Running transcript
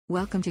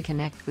Welcome to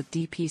Connect with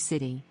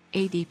DpCity,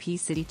 a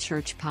DpCity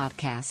Church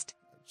podcast.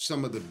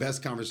 Some of the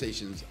best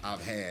conversations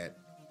I've had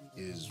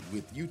is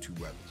with YouTube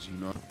brothers, you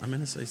know. I'm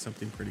going to say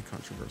something pretty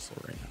controversial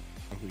right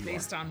now.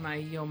 Based on my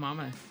Yo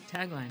Mama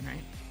tagline,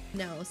 right?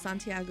 No,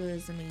 Santiago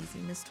is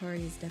amazing. Miss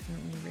Tori is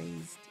definitely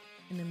raised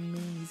an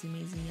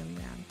amazing young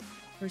man.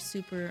 We're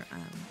super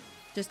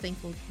just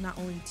thankful not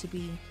only to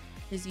be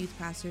his youth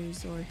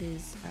pastors or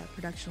his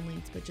production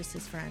leads, but just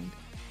his friend.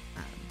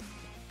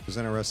 It was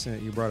interesting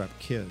that you brought up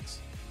kids.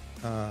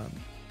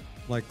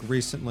 Like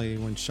recently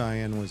when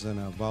Cheyenne was in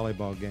a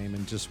volleyball game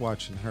and just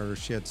watching her,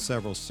 she had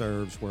several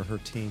serves where her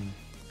team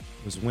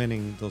was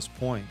winning those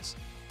points.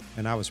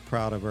 And I was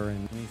proud of her.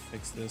 And Let me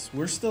fix this.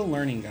 We're still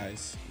learning,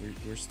 guys.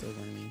 We're still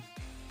learning.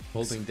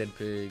 Holding dead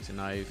pigs, a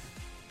knife.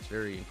 It's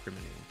very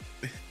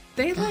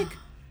incriminating.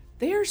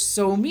 They are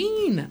so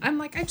mean. I'm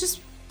like, I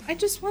just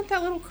want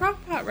that little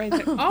crock pot right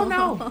there. Oh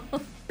no.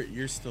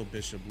 You're still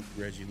Bishop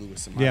Reggie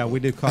Lewis. yeah, we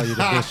do call you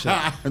the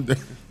bishop.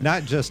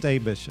 Not just a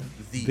bishop,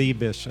 the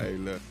bishop. Hey,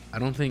 look.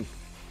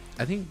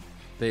 I think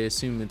they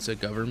assume it's a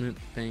government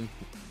thing.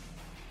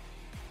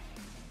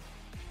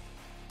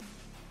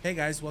 Hey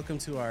guys, welcome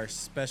to our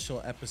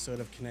special episode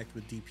of Connect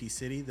with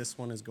DpCity. This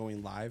one is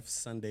going live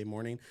Sunday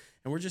morning,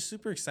 and we're just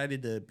super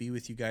excited to be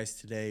with you guys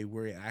today.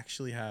 We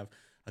actually have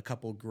a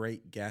couple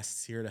great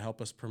guests here to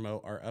help us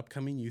promote our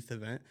upcoming youth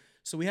event.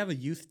 So we have a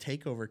Youth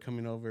Takeover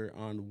coming over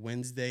on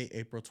Wednesday,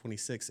 April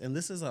 26th, and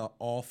this is an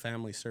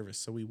all-family service.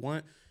 So we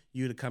want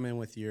you to come in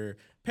with your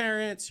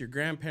parents, your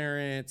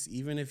grandparents,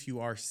 even if you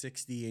are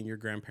 60 and your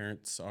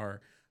grandparents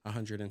are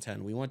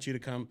 110. We want you to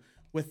come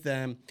with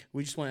them.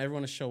 We just want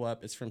everyone to show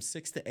up. It's from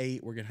 6 to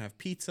 8. We're going to have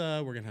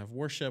pizza. We're going to have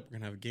worship. We're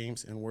going to have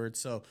games and words.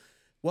 So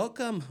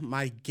welcome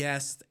my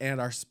guest and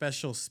our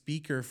special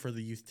speaker for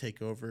the Youth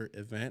Takeover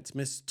event,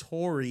 Miss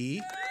Tori.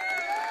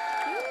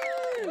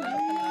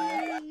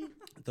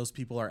 Those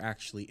people are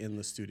actually in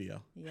the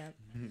studio. Yep,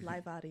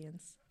 live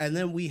audience. And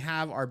then we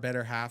have our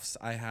better halves.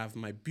 I have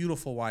my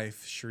beautiful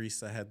wife,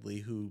 Cherissa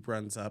Headlee, who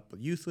runs up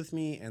youth with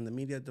me and the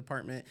media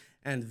department,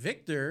 and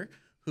Victor,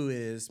 who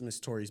is Miss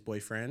Tori's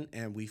boyfriend.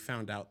 And we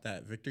found out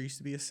that Victor used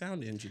to be a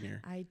sound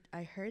engineer.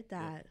 I heard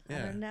that. Yeah.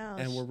 I don't know.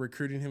 And we're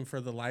recruiting him for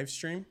the live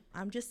stream.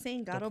 I'm just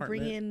saying God will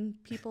bring in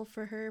people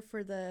for her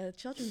for the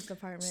children's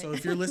department. So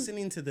if you're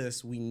listening to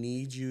this, we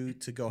need you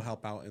to go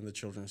help out in the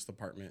children's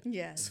department.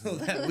 Yes. So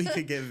that we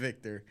could get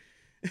Victor.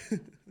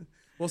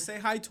 Well, say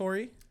hi,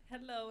 Tori.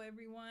 Hello,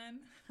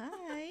 everyone.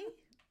 Hi.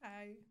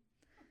 Hi.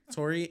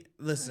 Tori,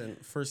 listen,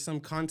 for some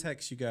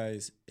context, you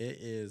guys, it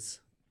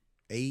is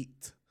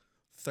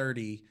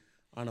 8:30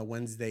 on a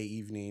Wednesday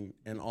evening,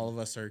 and all of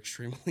us are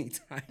extremely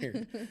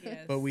tired.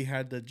 Yes. But we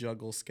had to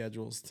juggle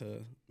schedules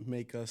to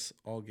make us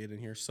all get in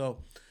here. So,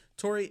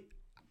 Tori,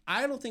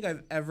 I don't think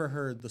I've ever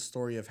heard the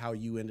story of how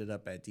you ended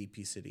up at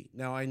DpCity.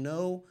 Now, I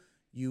know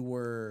you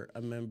were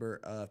a member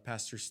of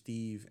Pastor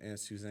Steve and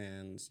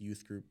Suzanne's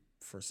youth group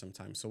for some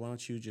time. So why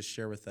don't you just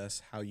share with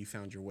us how you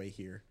found your way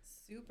here?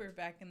 Super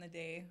back in the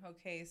day.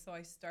 Okay, so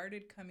I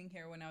started coming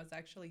here when I was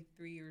actually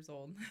 3 years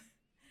old.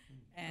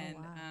 And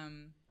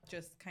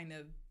just kind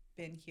of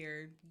been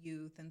here,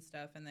 youth and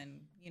stuff, and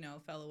then,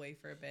 fell away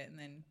for a bit and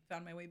then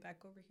found my way back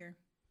over here.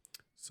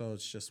 So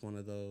it's just one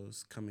of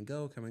those come and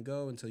go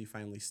until you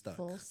finally stuck.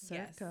 Full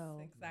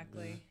circle. Yes,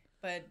 exactly.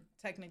 But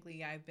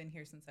technically, I've been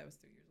here since I was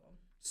 3 years old.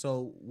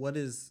 So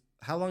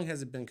how long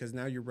has it been? Because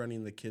now you're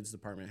running the kids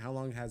department. How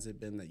long has it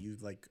been that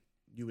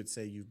you would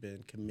say you've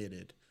been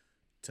committed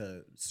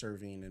to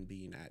serving and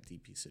being at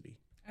DpCity?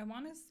 I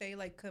want to say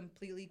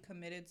completely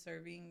committed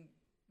serving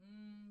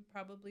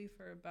probably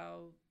for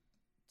about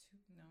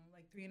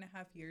 3.5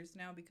 years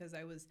now, because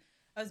I was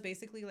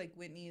basically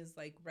Whitney's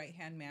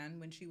right-hand man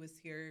when she was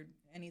here.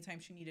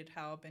 Anytime she needed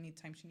help,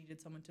 anytime she needed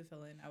someone to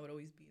fill in, I would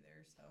always be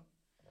there. So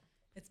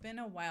it's been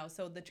a while.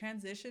 So the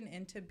transition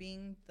into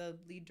being the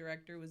lead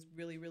director was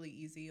really, really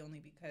easy, only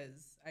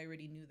because I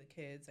already knew the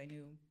kids. I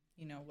knew,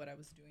 what I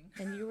was doing.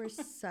 And you were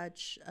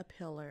such a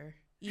pillar,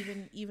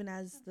 even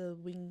as the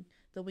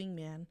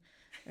wingman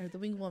or the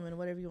wing woman,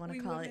 whatever you want to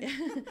call it.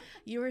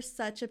 You were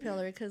such a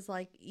pillar, because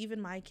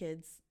even my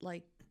kids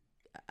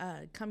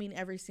coming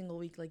every single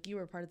week, you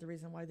were part of the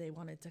reason why they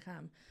wanted to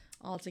come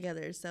all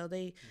together. So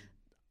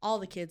all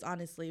the kids,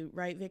 honestly,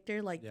 right,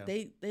 Victor?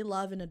 They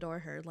love and adore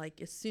her.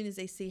 As soon as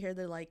they see her,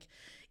 they're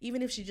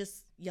even if she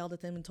just yelled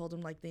at them and told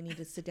them they need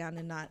to sit down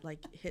and not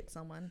hit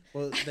someone.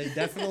 Well, they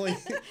definitely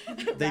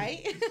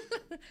right?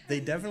 They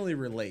definitely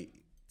relate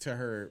to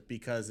her,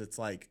 because it's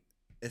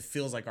it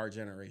feels like our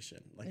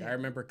generation. Yeah. I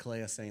remember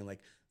Kalea saying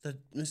the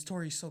Miss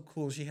Tori's so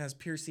cool. She has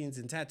piercings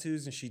and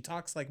tattoos and she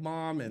talks like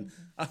mom. And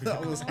I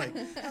was like,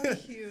 how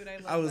cute.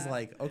 I was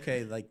like,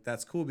 okay,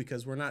 that's cool,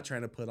 because we're not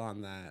trying to put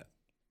on that,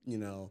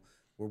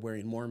 we're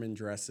wearing Mormon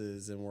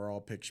dresses and we're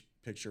all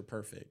picture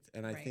perfect.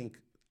 And I think,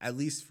 at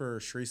least for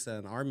Cherissa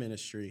and our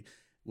ministry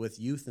with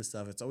youth and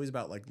stuff, it's always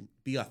about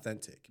be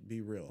authentic, be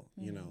real,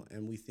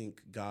 and we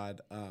think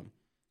God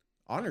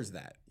honors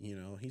that.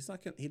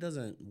 He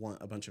doesn't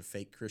want a bunch of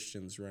fake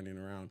Christians running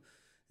around.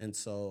 And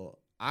so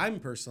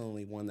I'm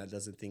personally one that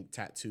doesn't think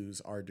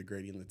tattoos are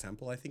degrading the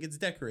temple. I think it's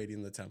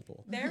decorating the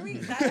temple. That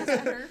is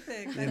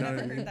perfect. I've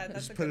never heard that.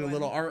 That's Just a put good a one.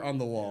 little art on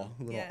the wall,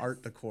 a little Yes.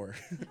 art decor.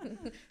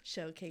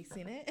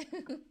 Showcasing it.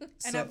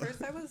 And at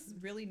first I was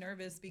really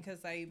nervous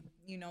because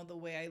the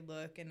way I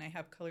look and I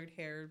have colored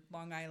hair,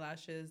 long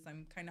eyelashes,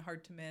 I'm kind of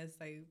hard to miss.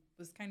 I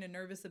was kind of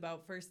nervous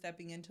about first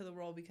stepping into the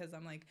role because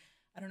I'm like,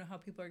 I don't know how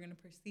people are going to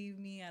perceive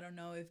me. I don't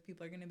know if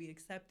people are going to be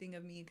accepting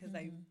of me because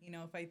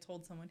if I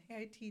told someone, hey,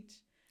 I teach,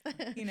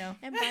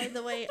 And by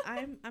the way,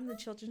 I'm the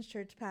children's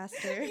church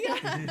pastor.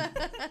 Yeah.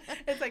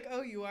 It's like,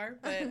 oh, you are?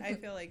 But I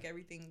feel like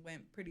everything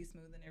went pretty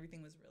smooth and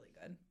everything was really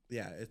good.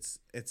 Yeah,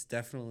 it's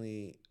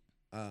definitely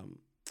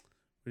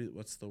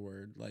what's the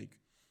word? Like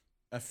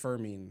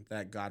affirming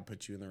that God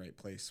put you in the right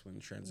place when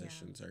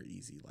transitions are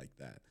easy like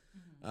that.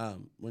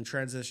 When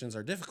transitions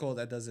are difficult,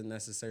 that doesn't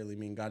necessarily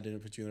mean God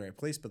didn't put you in the right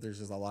place, but there's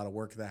just a lot of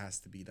work that has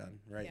to be done,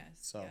 right?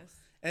 Yes, yes.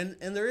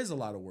 And there is a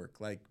lot of work.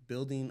 Like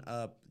building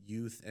up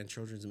youth and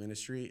children's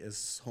ministry is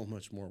so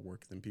much more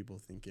work than people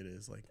think it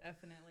is. Like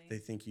Definitely. they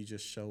think you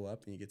just show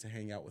up and you get to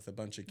hang out with a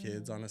bunch of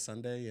kids on a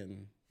Sunday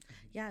and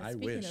Yeah, I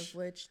speaking wish. of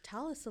which,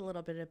 tell us a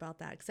little bit about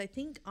that. Because I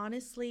think,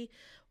 honestly,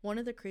 one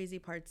of the crazy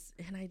parts,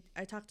 and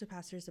I talk to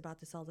pastors about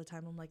this all the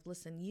time, I'm like,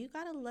 listen, you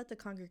got to let the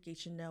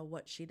congregation know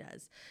what she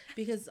does.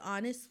 Because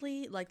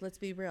honestly, like, let's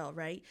be real,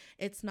 right?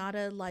 It's not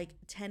a, like,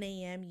 10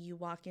 a.m., you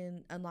walk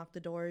in, unlock the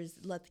doors,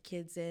 let the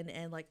kids in,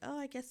 and, like, oh,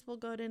 I guess we'll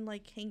go to and,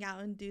 like, hang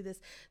out and do this.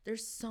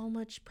 There's so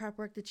much prep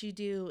work that you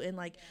do and,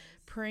 like,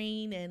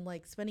 praying and,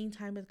 like, spending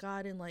time with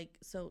God. And, like,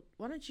 so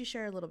why don't you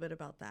share a little bit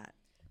about that?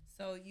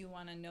 So you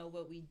want to know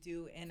what we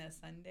do in a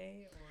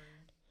Sunday,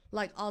 or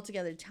Like all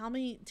together? Tell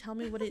me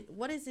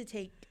what does it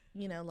take,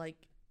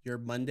 like, your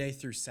Monday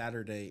through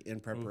Saturday in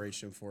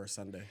preparation for a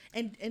Sunday.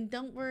 and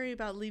don't worry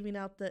about leaving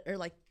out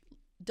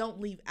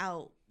don't leave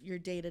out your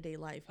day-to-day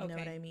life, you know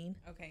what I mean?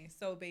 Okay,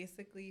 so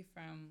basically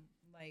from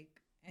like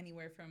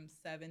anywhere from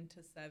 7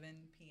 to 7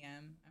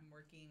 p.m. I'm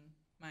working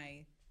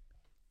my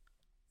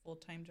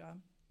full-time job.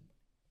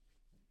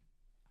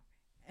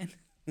 And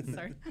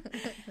sorry.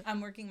 I'm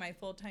working my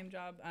full-time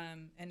job,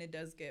 and it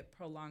does get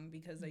prolonged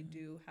because I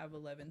do have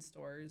 11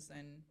 stores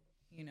and,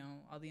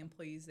 all the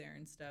employees there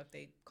and stuff.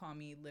 They call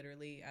me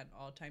literally at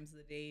all times of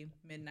the day,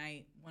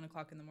 midnight, 1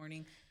 o'clock in the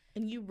morning.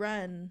 And you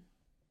run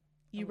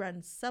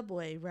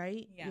Subway,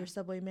 right? Yeah. You're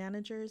Subway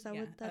manager, is that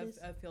what that is?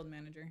 A field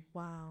manager.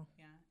 Wow.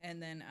 Yeah.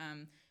 And then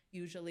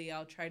usually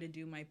I'll try to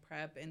do my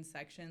prep in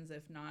sections.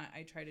 If not,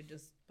 I try to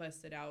just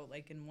bust it out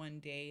like in one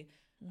day.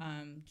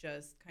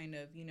 Just kind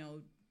of,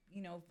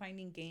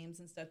 finding games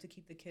and stuff to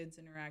keep the kids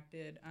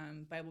interacted.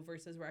 Bible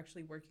verses, we're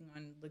actually working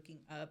on looking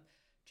up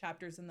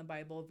chapters in the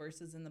Bible,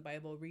 verses in the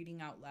Bible,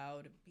 reading out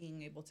loud,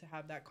 being able to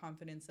have that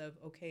confidence of,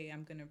 okay,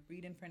 I'm going to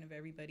read in front of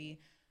everybody.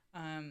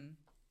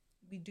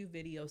 We do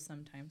videos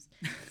sometimes.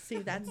 See,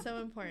 that's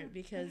so important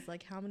because,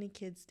 like, how many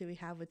kids do we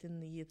have within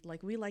the youth?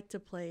 Like, we like to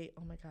play,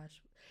 oh my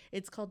gosh,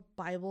 it's called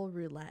Bible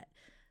Roulette.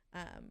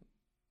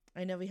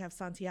 I know we have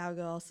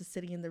Santiago also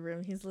sitting in the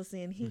room. He's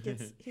listening. He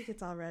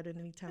gets all red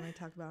anytime I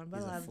talk about him.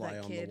 But He's I a love fly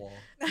that on kid.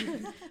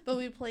 the wall. But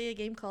we play a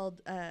game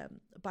called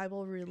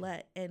Bible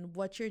Roulette, and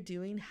what you're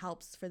doing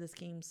helps for this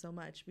game so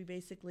much. We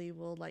basically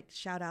will like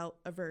shout out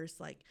a verse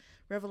like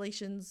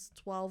Revelations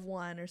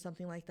 12:1 or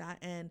something like that,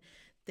 and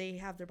they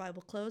have their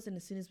Bible closed, and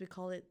as soon as we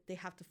call it, they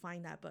have to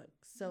find that book.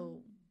 So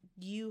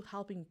you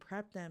helping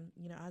prep them,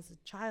 as a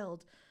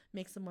child,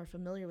 makes them more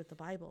familiar with the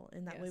Bible,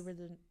 and that way where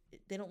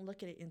they don't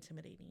look at it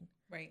intimidating.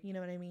 Right. You know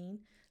what I mean?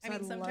 So I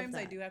mean, sometimes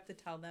I do have to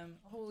tell them,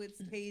 oh, it's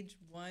page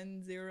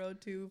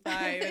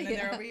 1025. And then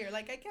they're over here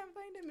like, I can't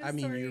find it, Miss I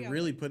mean, Tori. you're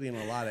really putting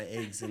a lot of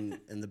eggs in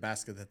the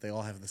basket that they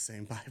all have the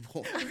same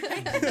Bible.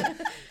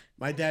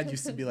 My dad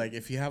used to be like,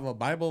 if you have a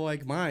Bible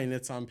like mine,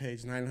 it's on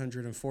page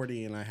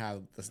 940, and I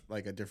have this,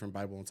 like a different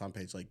Bible, and it's on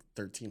page like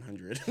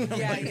 1300.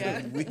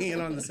 Yeah. We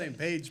ain't on the same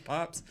page,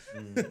 Pops.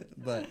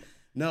 But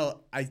no,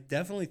 I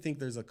definitely think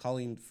there's a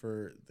calling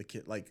for the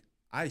kid. Like,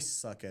 I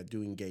suck at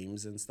doing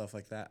games and stuff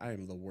like that. I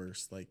am the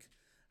worst. Like,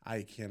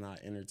 I cannot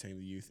entertain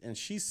the youth. And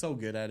she's so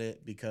good at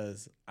it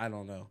because, I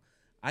don't know.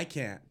 I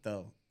can't,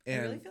 though.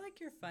 And I really feel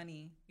like you're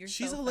funny.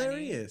 She's so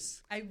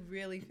hilarious. Funny. I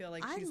really feel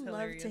like she's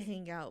hilarious. I love to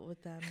hang out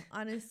with them.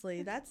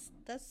 Honestly, that's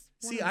one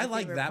See, of my I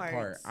like favorite that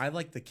parts. part. I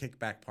like the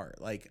kickback part.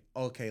 Like,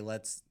 okay,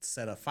 let's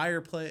set a fire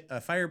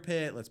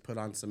pit. Let's put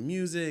on some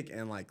music,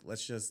 and like,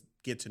 let's just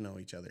get to know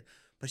each other.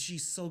 But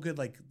she's so good.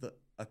 Like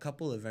a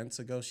couple events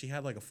ago, she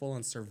had like a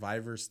full-on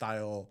Survivor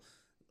style,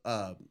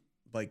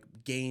 like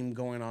game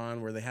going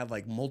on where they had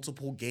like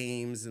multiple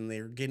games and they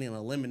were getting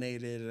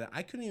eliminated.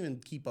 I couldn't even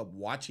keep up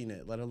watching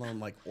it, let alone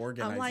like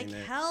organizing I'm like,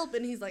 it. help.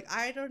 And he's like,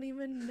 I don't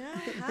even know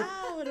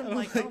how. And I'm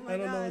like, oh my I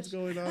don't gosh. know what's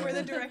going on. Where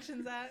the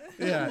directions at?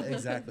 Yeah,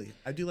 exactly.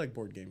 I do like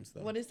board games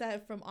though. What is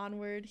that from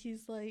Onward?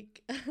 He's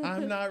like,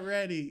 I'm not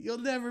ready. You'll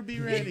never be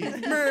ready.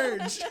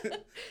 Merge.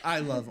 I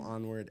love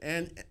Onward.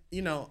 And,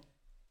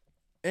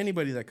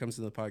 anybody that comes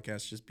to the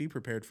podcast, just be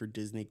prepared for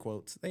Disney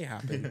quotes. They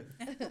happen.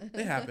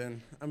 They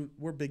happen.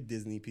 We're big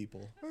Disney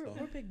people.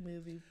 We're big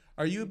movie.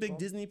 Are you a big people.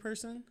 Disney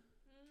person?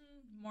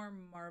 More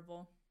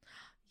Marvel.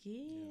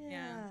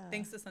 Yeah.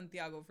 Thanks to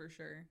Santiago for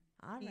sure.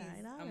 All He's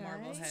right, all a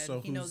Marvel right. head.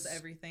 So He knows who's-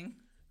 everything.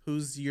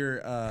 Who's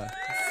your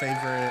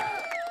favorite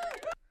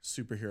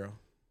superhero?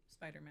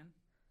 Spider-Man.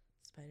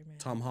 Spider-Man.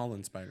 Tom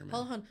Holland Spider-Man.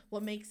 Hold on.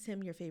 What makes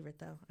him your favorite,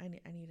 though? I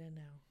need to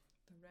know.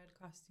 The red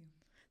costume.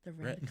 The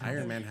Red- red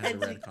Iron Man has a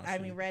And red I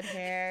costume. mean, red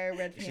hair,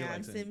 red She likes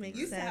pants. It anything makes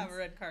Used sense. to have a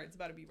red card. It's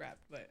about to be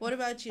wrapped, but What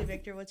about you,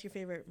 Victor? What's your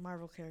favorite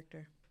Marvel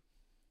character?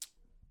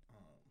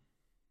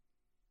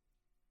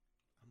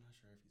 I'm not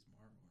sure if he's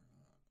Marvel or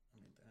not. I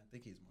mean, I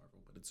think he's Marvel,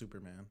 but it's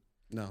Superman.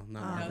 No,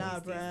 not Oh, Marvel. nah,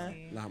 he's bruh.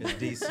 DC. Not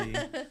It's Marvel.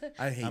 DC.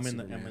 I hate I'm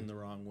Superman. in the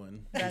wrong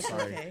one. That's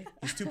sorry. okay.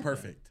 He's too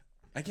perfect.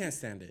 I can't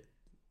stand it.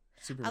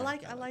 Superman.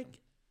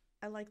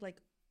 I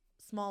like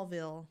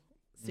Smallville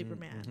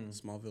Superman.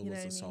 mhm. Smallville You know was what I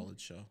a mean? solid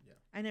show.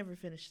 I never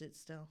finished it.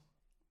 Still,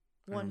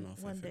 I don't know if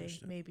I one day,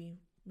 finished it. maybe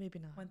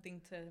not. one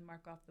thing to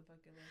mark off the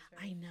bucket list.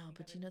 Right? I know,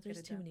 but gotta you know, get there's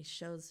it too done. many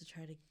shows to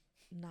try to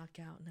knock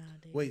out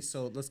nowadays. Wait,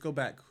 so let's go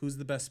back. Who's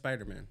the best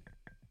Spider-Man?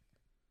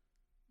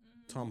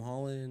 Tom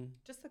Holland,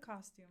 Just the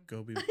costume.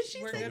 Gobi.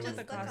 She We're said good just with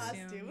the the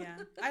costume. costume. Yeah,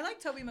 I like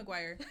Tobey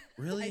Maguire.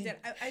 Really? I did.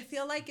 I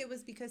feel like it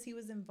was because he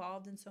was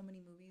involved in so many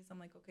movies. I'm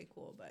like, okay,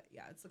 cool, but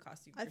yeah, it's the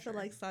costume. I for feel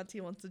sure. like Santi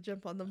wants to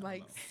jump on the don't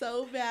mic know.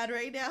 so bad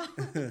right now.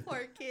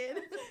 Poor kid.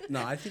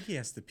 No, I think he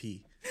has to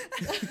pee.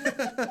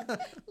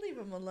 Leave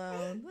him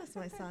alone. That's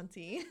my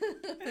Santi.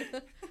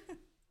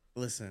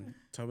 Listen,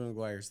 Tobey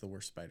Maguire's the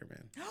worst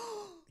Spider-Man.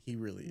 He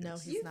really is. No,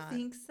 he's you not.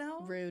 think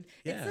so? Rude.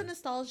 It's Yeah. the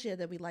nostalgia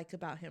that we like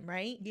about him,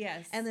 right?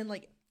 Yes. And then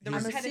like The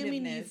I'm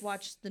assuming repetitiveness. you've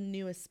watched the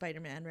newest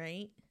Spider-Man,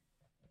 right?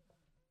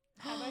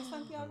 Have I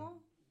Santiago?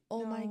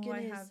 Oh my No,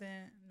 goodness. I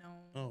haven't. No.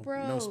 Oh,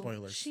 Bro, no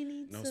spoilers. She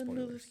needs No to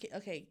move. spoilers.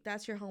 Okay,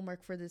 that's your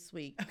homework for this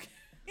week.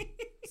 Okay.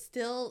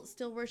 Still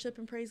worship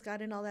and praise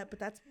God and all that, but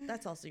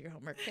that's also your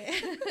homework. Okay?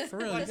 For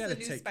real, you Watch the gotta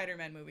new take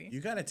Spider-Man movie. you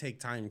gotta take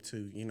time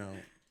to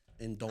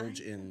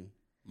indulge in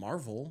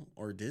Marvel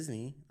or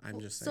Disney. I'm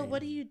just saying. So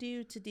what do you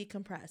do to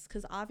decompress?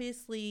 Because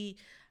obviously,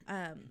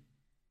 I'm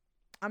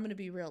gonna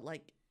be real.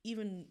 Like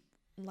even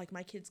like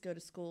my kids go to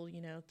school,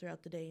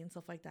 throughout the day and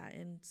stuff like that,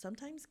 and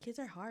sometimes kids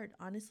are hard.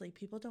 Honestly,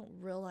 people don't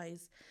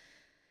realize.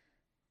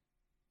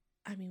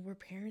 I mean, we're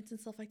parents and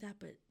stuff like that,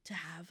 but to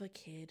have a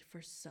kid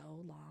for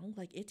so long,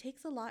 like it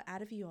takes a lot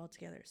out of you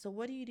altogether. So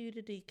what do you do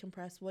to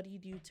decompress? What do you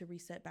do to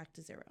reset back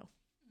to zero?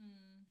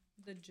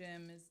 The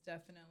gym is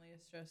definitely a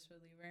stress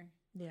reliever.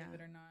 Yeah. Believe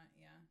it or not,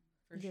 yeah,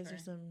 for You sure. guys are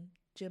some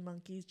gym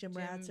monkeys, gym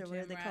rats, or what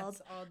are they called?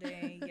 All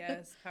day,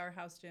 yes.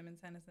 Powerhouse Gym in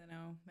San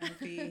Jacinto,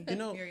 Menifee,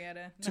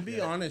 Murrieta. To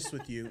be honest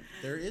with you,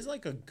 there is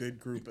like a good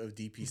group of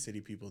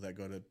DpCity people that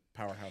go to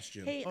Powerhouse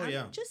Gym. Hey, Oh, I'm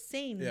yeah. just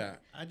saying. Yeah.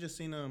 I just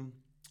seen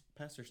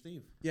Pastor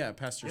Steve. Yeah,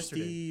 Pastor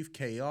Yesterday. Steve,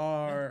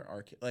 KR,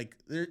 like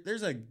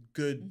there's a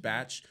good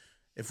batch.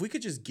 If we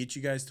could just get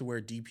you guys to wear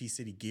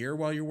DpCity gear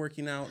while you're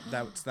working out,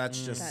 that's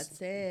just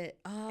That's it.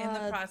 In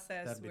the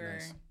process, that'd be we're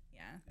nice.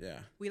 yeah.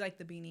 we like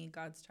the beanie,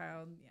 God's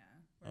child. Yeah.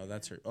 Oh,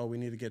 that's her. Oh, we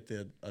need to get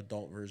the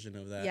adult version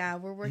of that. Yeah,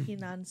 we're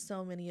working on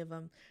so many of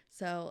them.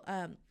 So,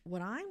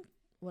 what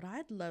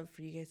I'd love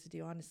for you guys to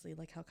do, honestly,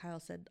 like how Kyle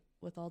said,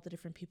 with all the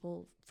different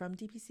people from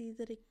DPC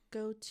that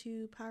go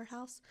to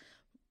Powerhouse,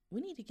 we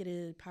need to get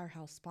a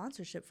Powerhouse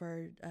sponsorship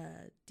for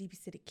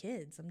DpCity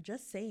kids. I'm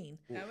just saying.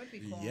 That would be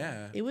cool.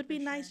 Yeah. It would be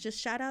For nice. sure. Just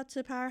shout out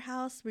to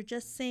Powerhouse. We're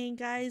just saying,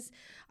 guys,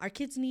 our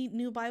kids need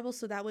new Bibles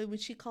so that way when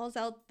she calls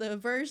out the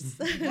verse,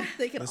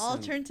 they can all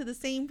Listen, turn to the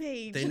same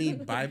page. They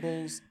need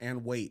Bibles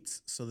and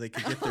weights so they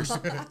could get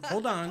their.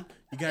 Hold on,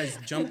 you guys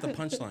jumped the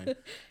punchline,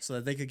 so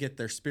that they could get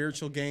their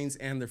spiritual gains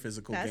and their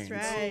physical That's gains.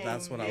 right.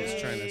 That's what I was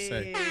trying to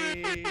say.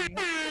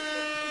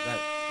 That,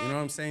 you know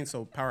what I'm saying?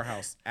 So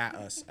Powerhouse at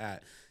us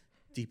at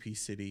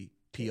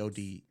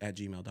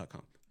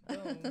dpcitypod@gmail.com.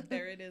 Boom.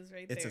 There it is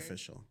right It's there.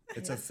 official.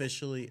 It's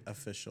officially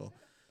official.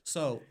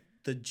 So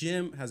the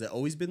gym, has it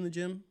always been the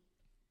gym?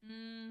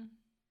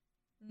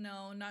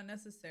 No, not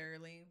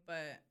necessarily.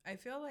 But I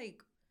feel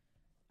like,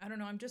 I don't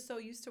know, I'm just so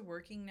used to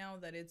working now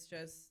that it's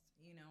just,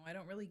 I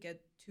don't really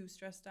get too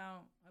stressed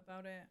out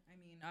about it. I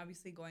mean,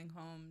 obviously going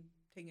home,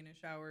 taking a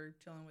shower,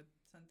 chilling with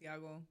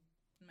Santiago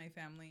and my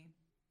family,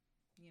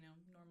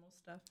 normal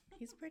stuff.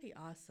 He's pretty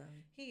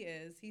awesome. He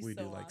is. He's We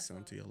so do like awesome.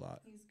 Santi a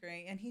lot. He's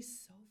great. And he's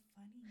so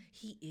funny.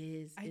 He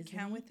is. I isn't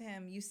can't he? with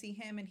him. You see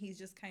him and he's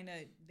just kind of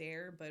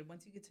there, but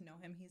once you get to know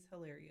him, he's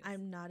hilarious.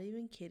 I'm not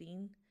even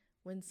kidding.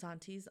 When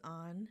Santi's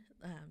on,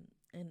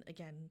 and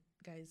again,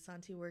 guys,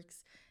 Santi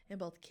works in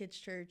both kids'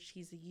 church.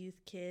 He's a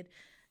youth kid,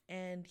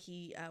 and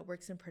he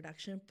works in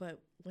production. But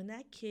when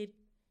that kid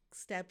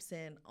steps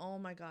in, oh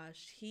my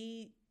gosh,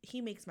 he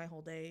makes my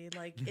whole day.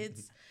 Like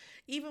it's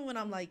even when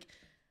I'm like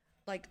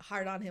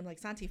hard on him, like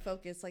Santi,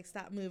 focus, like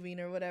stop moving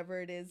or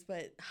whatever it is.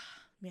 But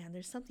man,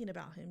 there's something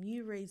about him.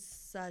 You raised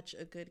such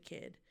a good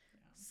kid,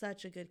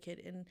 such a good kid,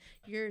 and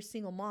you're a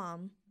single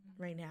mom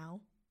right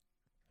now.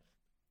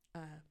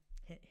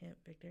 hint,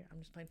 Victor. I'm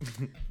just playing.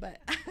 But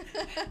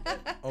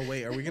Oh,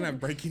 wait. Are we going to have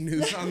breaking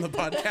news on the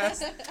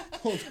podcast?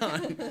 Hold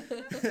on.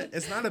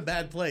 It's not a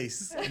bad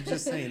place. I'm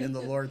just saying, in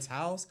the Lord's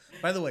house.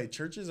 By the way,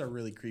 churches are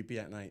really creepy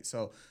at night.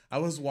 So I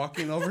was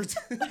walking over to...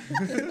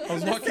 I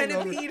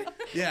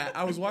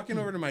was walking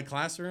over to my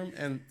classroom,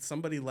 and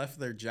somebody left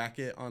their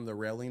jacket on the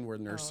railing where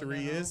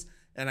nursery is.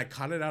 And I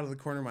caught it out of the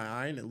corner of my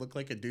eye, and it looked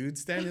like a dude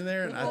standing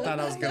there. And I thought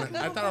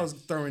I was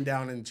throwing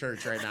down in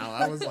church right now.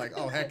 I was like,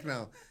 oh, heck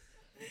no.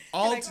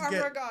 All to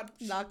get, God.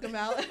 knock them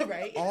out,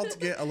 right? all to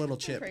get a little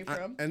chip. Pray for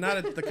 'em. And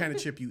not the kind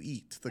of chip you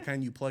eat, the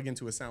kind you plug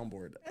into a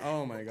soundboard.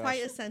 Oh, my gosh.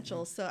 Quite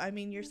essential. So, I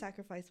mean, your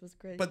sacrifice was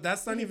great. But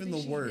that's not even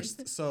the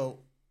worst.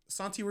 So,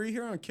 Santi, were you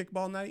here on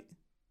kickball night?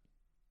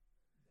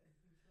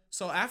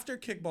 So after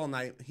kickball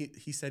night,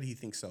 he said he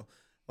thinks so.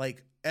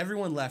 Like,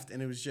 everyone left,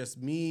 and it was just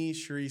me,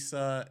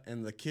 Cherissa,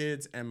 and the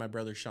kids, and my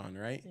brother Sean,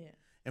 right? Yeah.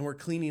 And we're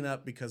cleaning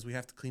up because we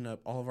have to clean up.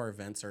 All of our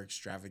events are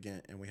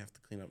extravagant, and we have to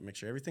clean up, make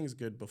sure everything's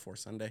good before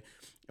Sunday.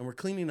 And we're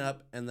cleaning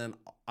up, and then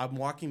I'm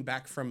walking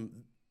back from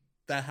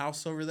that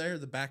house over there,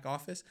 the back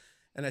office,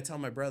 and I tell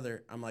my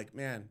brother, I'm like,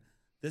 man,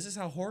 this is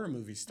how horror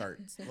movies start.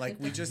 Like,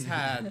 we just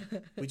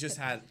had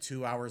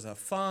 2 hours of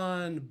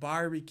fun,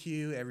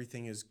 barbecue,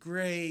 everything is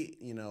great,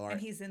 you know. And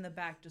he's in the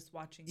back just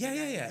watching.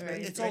 Yeah. Right.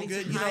 It's all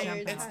good. You know,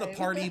 it's the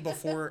party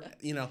before,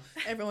 you know.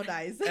 Everyone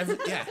dies.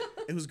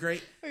 It was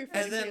great.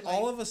 And then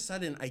all of a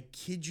sudden, I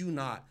kid you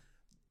not,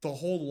 the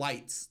whole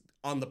lights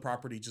on the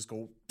property just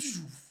go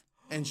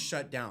and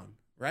shut down,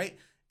 right?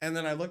 And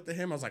then I looked at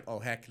him, I was like, oh,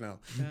 heck no.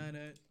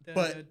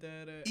 But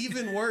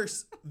even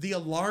worse, the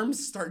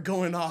alarms start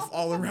going off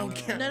all around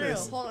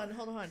campus. No.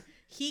 Hold on.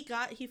 He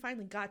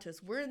finally got to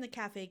us. We're in the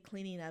cafe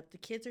cleaning up. The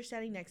kids are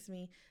standing next to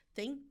me.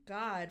 Thank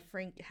God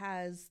Frank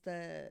has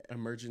the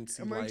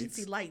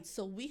emergency lights.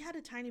 So we had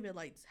a tiny bit of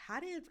lights.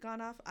 Had it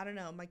gone off, I don't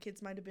know. My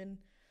kids might have been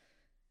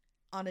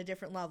on a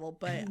different level.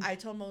 But I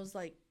told them, I was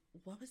like,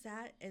 what was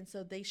that? And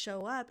so they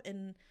show up,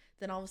 and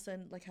then all of a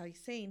sudden, like how he's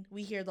saying,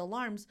 we hear the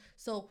alarms.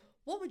 So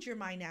what would your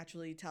mind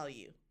naturally tell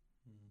you?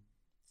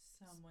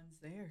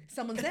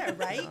 Someone's there,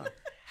 right? Yeah.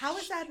 How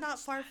is that not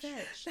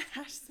far-fetched?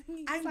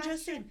 I'm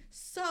just saying.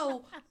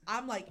 So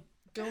I'm like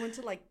going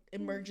to like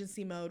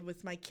emergency mode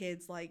with my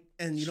kids, like,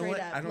 and you know what?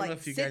 Up, I don't know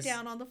if you sit guys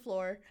down on the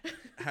floor.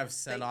 Have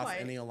set off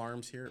quiet. any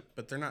alarms here,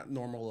 but they're not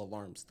normal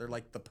alarms. They're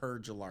like the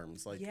purge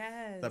alarms. Like,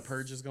 yes, the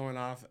purge is going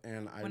off,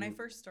 and when I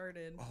first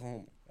started,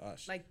 oh my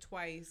gosh, like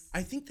twice.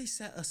 I think they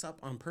set us up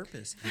on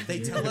purpose. They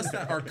tell us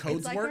that our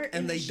codes like work,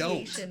 and they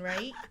don't.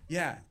 Right?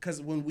 Yeah,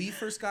 because when we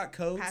first got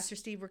codes, Pastor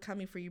Steve, we're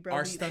coming for you, bro.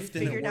 Our we stuff didn't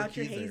figured work out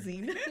your either.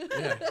 hazing.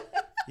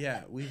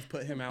 Yeah, we've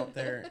put him out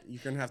there.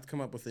 You're gonna have to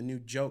come up with a new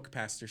joke,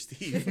 Pastor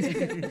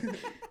Steve.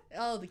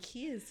 Oh, the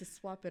key is to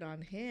swap it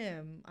on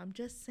him. I'm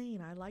just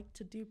saying, I like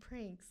to do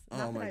pranks. Oh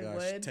Not my that gosh! I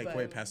would, Take but...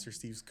 away Pastor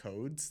Steve's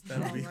codes. That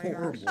would be my gosh.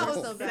 horrible. That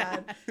was so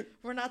bad.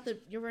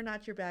 We're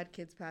not your bad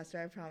kids,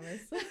 Pastor. I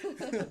promise.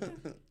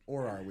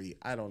 Or are we?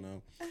 I don't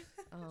know.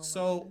 Oh,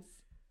 So,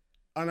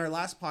 on our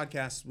last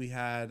podcast, we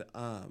had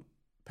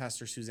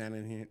Pastor Suzanne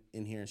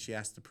in here, and she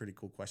asked a pretty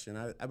cool question.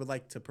 I would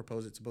like to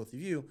propose it to both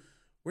of you.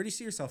 Where do you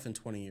see yourself in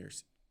 20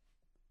 years?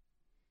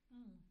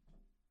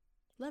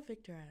 Let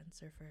Victor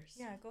answer first.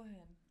 Yeah, go ahead.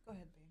 Go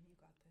ahead, babe. You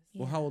got this.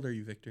 Well, how old are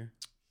you, Victor?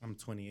 I'm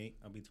 28.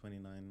 I'll be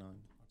 29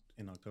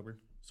 in October.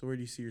 So where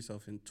do you see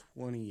yourself in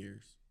 20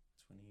 years?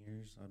 20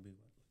 years, I'll be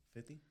what,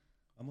 50?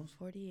 Almost?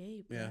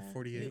 48. Yeah,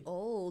 48. You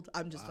old.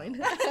 I'm just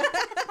playing.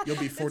 You'll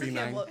be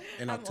 49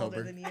 in I'm October.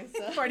 older than you,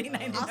 so.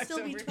 49 in I'll October.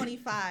 still be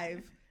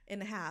 25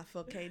 and a half,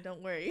 okay?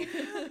 Don't worry.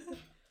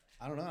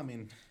 I don't know. I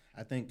mean,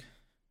 I think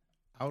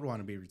I would want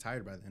to be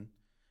retired by then,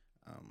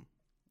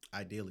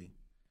 ideally.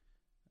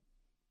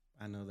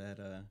 I know that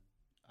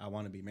I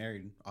want to be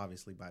married,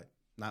 obviously,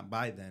 not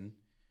by then.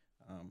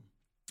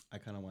 I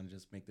kind of want to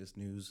just make this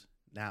news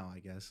now, I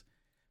guess.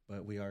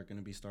 But we are going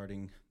to be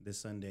starting this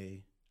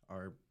Sunday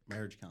our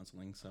marriage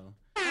counseling, so.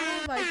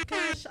 Oh my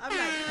gosh, I'm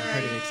not I'm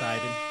pretty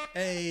excited.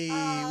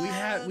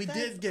 Hey, we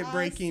did get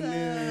breaking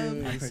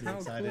news. I'm pretty How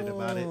excited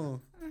about it.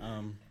 cool.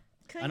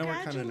 I know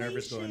we're kind of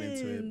nervous going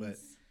into it, but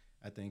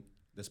I think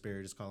the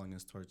Spirit is calling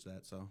us towards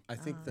that. So I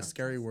think the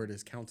scary word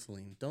is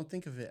counseling. Don't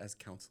think of it as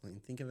counseling.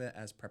 Think of it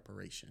as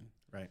preparation.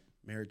 Right.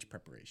 Marriage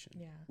preparation.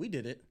 Yeah. We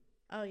did it.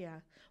 Oh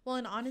yeah. Well,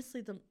 and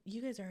honestly,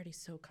 you guys are already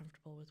so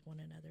comfortable with one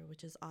another,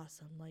 which is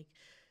awesome. Like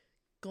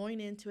going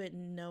into it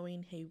and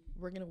knowing, hey,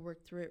 we're gonna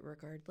work through it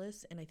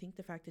regardless. And I think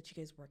the fact that you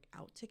guys work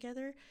out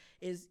together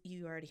is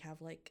you already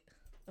have like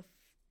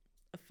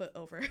a foot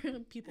over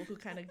people who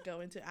kind of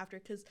go into after,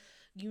 because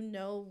you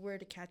know where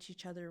to catch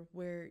each other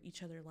where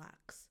each other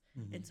lacks.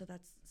 Mm-hmm. And so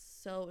that's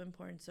so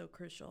important, so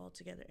crucial all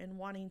together, and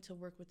wanting to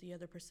work with the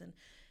other person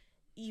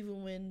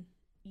even when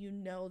you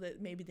know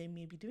that maybe they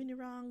may be doing it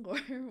wrong or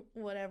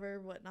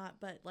whatnot,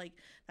 but like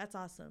that's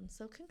awesome.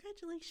 So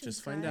congratulations.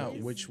 Just find guys. out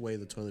which way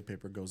the toilet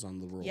paper goes on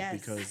the roll. Yes.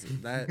 Because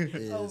that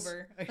is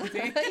over.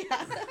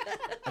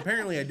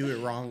 Apparently I do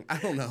it wrong. I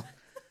don't know.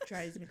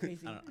 Drives me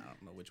crazy. I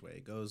don't know which way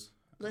it goes.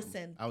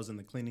 Listen, I was in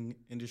the cleaning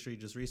industry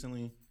just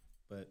recently,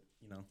 but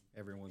you know,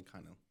 everyone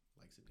kind of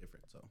likes it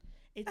different. So,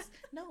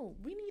 No,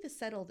 we need to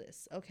settle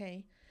this,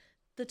 okay?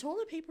 The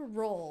toilet paper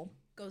roll.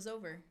 Goes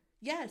over.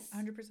 Yes.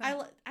 100%.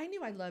 I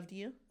knew I loved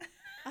you.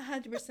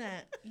 100%.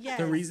 Yes.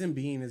 The reason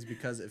being is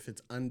because if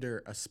it's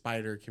under, a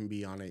spider can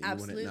be on it. You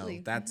Absolutely.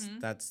 wouldn't know.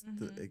 That's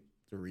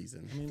the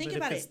reason. I mean, Think but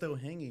about if it's it. still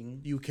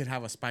hanging, You could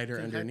have a spider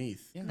Could have-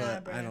 underneath, yeah.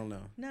 but Nah, I bruh. don't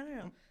know.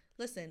 No.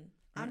 Listen,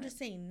 I'm just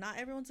saying, not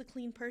everyone's a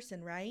clean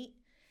person, right?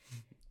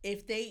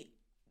 If they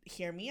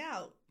hear me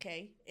out,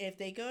 okay? If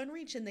they go and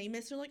reach and they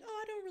miss, they're like, oh,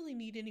 I don't really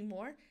need any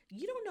more.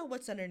 You don't know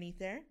what's underneath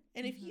there.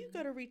 And if you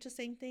go to reach the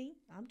same thing,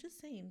 I'm just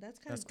saying that's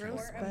kind That's of kinda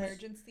gross. Or But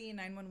emergency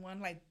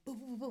 911, like boom,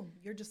 boom, boom.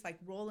 You're just like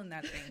rolling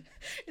that thing.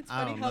 it's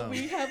I funny don't how know.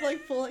 we have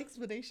like full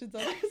explanations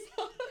on this.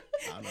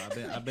 I don't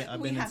know. I've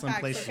We been in have some facts,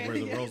 places okay? where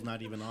the roll's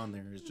not even on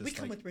there. It's just We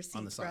come like with receipts,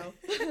 on the side.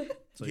 bro.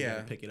 So you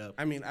gotta pick it up.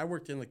 I mean, I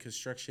worked in the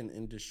construction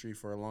industry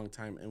for a long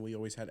time, and we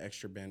always had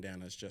extra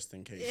bandanas just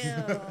in case. Ew.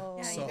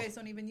 Yeah, So- you guys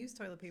don't even use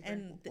toilet paper.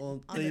 And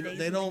Well, on the days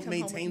they when don't come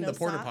home with maintain no the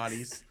porta socks-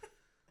 potties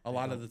a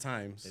lot of the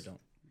times. They don't.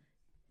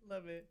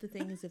 Love it. The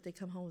thing is, if they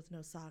come home with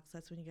no socks,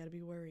 that's when you got to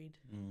be worried.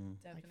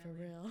 Like, for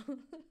Definitely. real.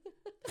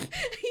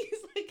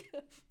 He's like,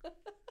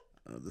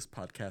 This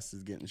podcast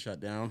is getting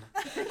shut down.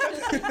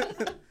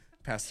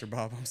 Pastor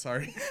Bob, I'm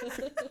sorry.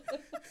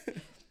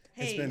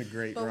 hey, been a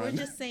great but run. we're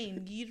just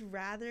saying, you'd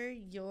rather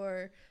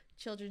your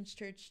children's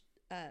church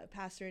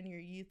pastor and your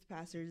youth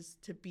pastors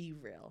to be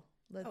real.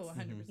 Let's, Oh,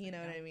 100%. You know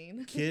what I yeah.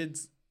 mean?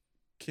 Kids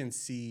can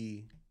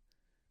see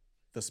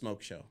the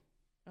smoke show.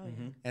 Oh,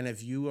 yeah. And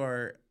if you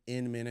are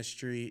in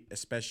ministry,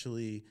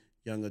 especially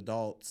young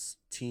adults,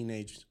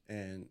 teenage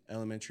and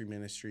elementary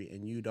ministry,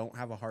 and you don't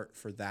have a heart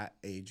for that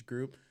age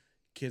group,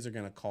 kids are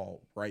going to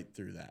call right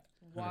through that.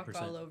 Walk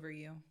 100%. all over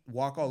you.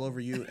 Walk all over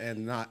you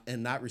and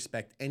not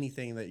respect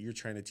anything that you're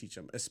trying to teach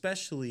them.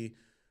 Especially,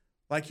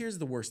 like, here's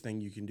the worst thing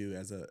you can do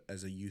as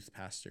a youth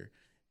pastor.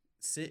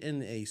 Sit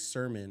in a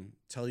sermon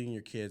telling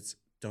your kids,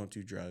 don't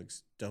do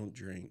drugs, don't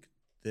drink,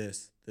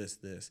 this.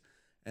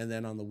 And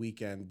then on the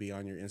weekend, be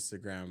on your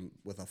Instagram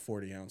with a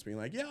 40 ounce being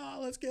like, yeah,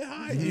 let's get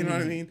high. You know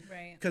what I mean?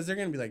 Right. Because they're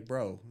going to be like,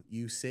 bro,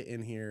 you sit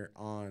in here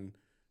on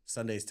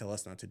Sundays, tell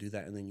us not to do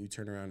that. And then you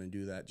turn around and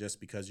do that just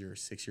because you're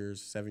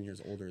 7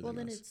 years older Well,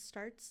 than then us. it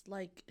starts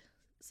like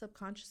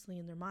subconsciously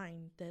in their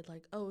mind that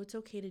like, oh, it's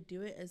okay to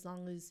do it as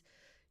long as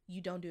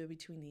you don't do it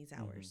between these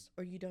hours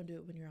or you don't do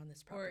it when you're on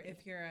this Or property.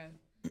 if you're a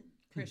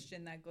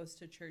Christian that goes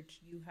to church,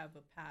 you have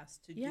a pass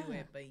to Yeah. do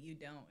it, but you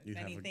don't. You If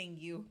have a- anything,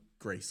 you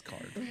Grace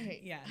card. Right.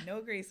 yeah,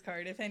 no grace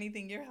card. If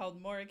anything, you're held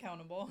more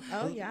accountable.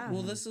 Oh, yeah.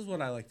 Well, this is what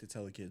I like to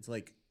tell the kids.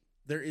 Like,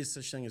 there is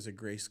such thing as a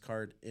grace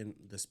card in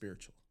the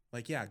spiritual.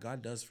 Like, yeah,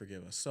 God does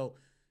forgive us. So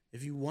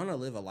if you want to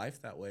live a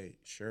life that way,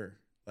 sure.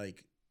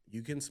 Like,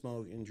 you can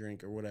smoke and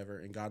drink or whatever,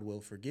 and God will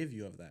forgive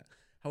you of that.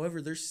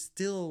 However, there's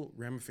still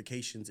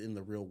ramifications in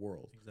the real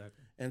world.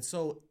 Exactly. And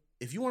so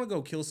if you want to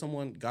go kill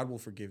someone, God will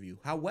forgive you.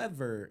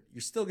 However,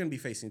 you're still going to be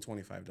facing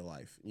 25 to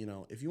life. You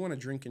know, if you want to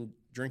drink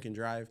and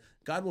drive,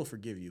 God will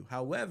forgive you.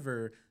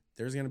 However,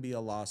 there's going to be a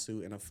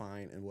lawsuit and a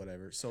fine and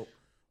whatever. So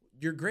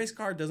your grace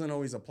card doesn't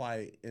always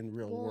apply in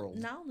real Well, world.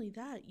 not only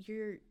that,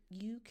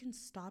 you can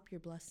stop your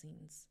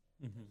blessings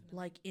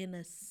like in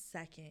a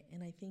second.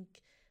 And I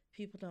think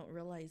people don't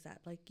realize that.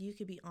 Like, you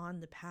could be on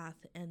the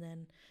path and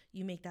then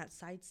you make that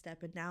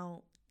sidestep, and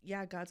now,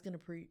 yeah, God's going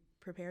to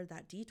prepare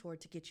that detour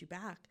to get you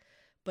back,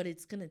 but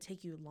it's going to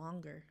take you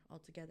longer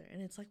altogether.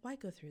 And it's like, why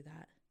go through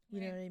that?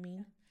 You know Right. what I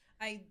mean?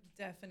 I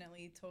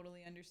definitely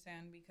totally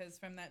understand, because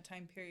from that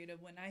time period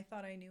of when I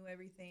thought I knew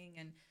everything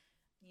and,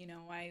 you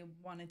know, I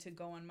wanted to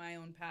go on my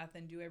own path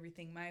and do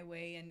everything my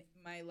way, and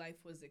my life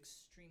was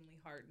extremely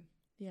hard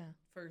Yeah.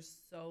 for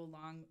so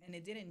long, and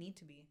it didn't need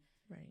to be.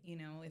 Right. You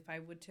know, if I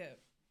would to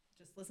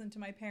just listen to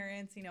my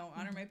parents, you know,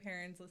 honor my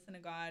parents, listen to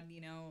God,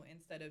 you know,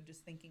 instead of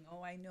just thinking,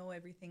 oh, I know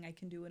everything, I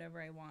can do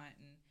whatever I want,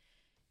 and,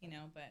 you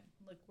know, but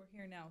look, we're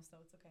here now, so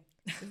it's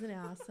okay. Isn't it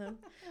awesome?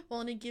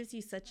 Well, and it gives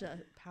you such a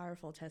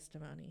powerful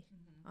testimony,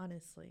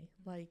 honestly.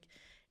 Like,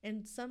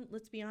 and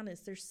let's be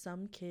honest, there's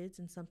some kids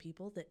and some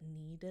people that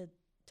need to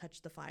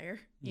touch the fire,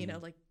 you know,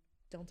 like,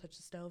 don't touch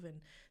the stove.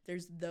 And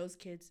there's those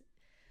kids.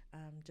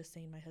 Just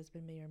saying, my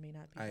husband may or may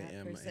not be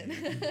that person.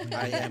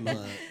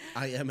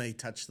 I am a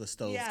touch the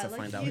stove to like,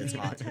 find out you it's need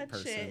hot to touch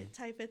person. it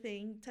type of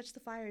thing, touch the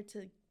fire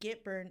to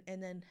get burned,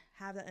 and then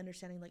have that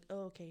understanding, like,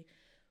 oh, okay,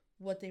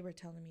 what they were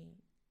telling me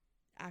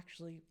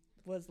actually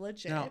was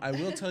legit. Now, I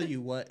will tell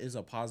you what is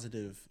a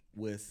positive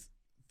with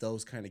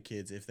those kind of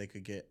kids if they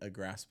could get a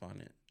grasp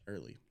on it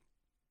early.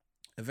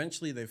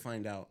 Eventually, they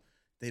find out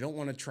they don't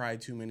want to try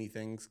too many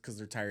things because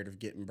they're tired of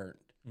getting burnt,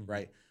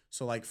 right?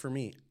 So, like, for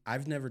me,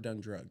 I've never done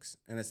drugs.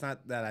 And it's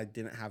not that I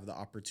didn't have the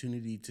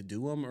opportunity to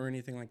do them or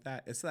anything like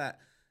that. It's that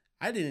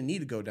I didn't need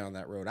to go down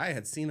that road. I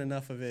had seen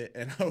enough of it,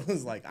 and I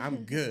was like,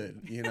 I'm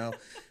good, you know?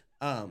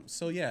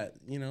 So yeah,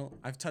 you know,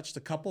 I've touched a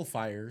couple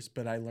fires,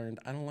 but I learned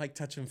I don't like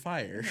touching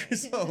fire.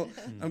 So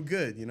I'm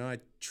good. You know, I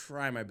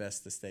try my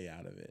best to stay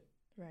out of it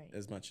Right.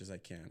 as much as I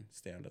can,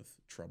 stay out of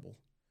trouble.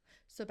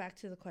 So back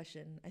to the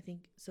question. I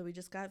think, so we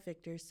just got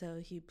Victor. So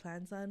he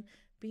plans on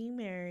being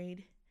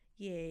married.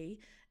 Yay.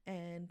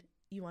 And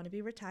You want to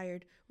be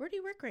retired. Where do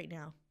you work right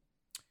now?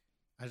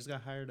 I just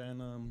got hired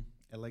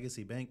at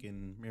Legacy Bank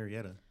in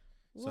Marietta.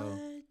 What? So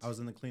I was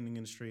in the cleaning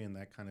industry, and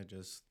that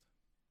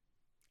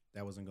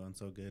wasn't going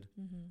so good.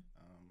 Mm-hmm.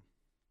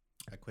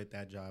 I quit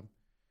that job,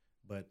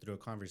 but through a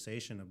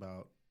conversation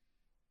about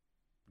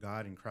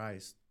God and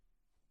Christ,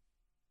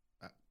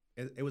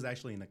 it was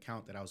actually an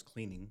account that I was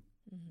cleaning,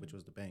 which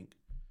was the bank.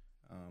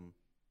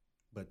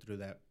 But through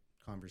that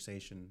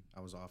conversation,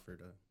 I was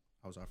offered a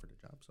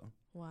job. So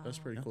Wow. That's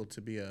pretty cool. To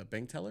be a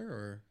bank teller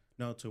or?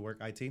 no, to work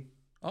IT.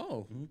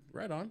 Oh,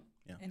 right on.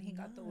 Yeah. And he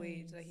got the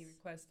wage that he Nice.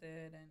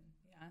 requested, and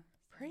yeah.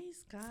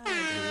 Praise God,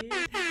 dude.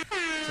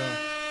 So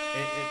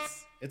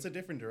it's a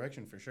different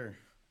direction for sure.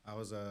 I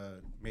was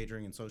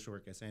majoring in social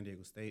work at San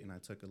Diego State, and I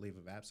took a leave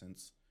of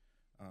absence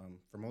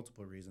for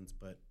multiple reasons.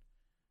 But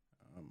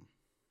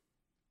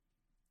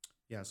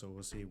yeah, so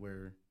we'll see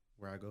where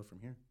I go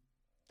from here.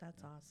 That's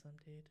awesome,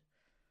 dude.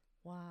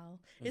 Wow.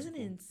 That's Isn't it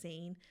cool.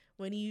 insane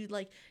when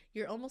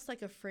you're almost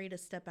like afraid to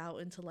step out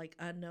into like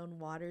unknown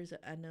waters,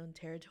 unknown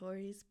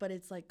territories, but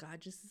it's like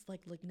God just is like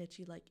looking at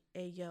you like,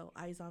 hey, yo,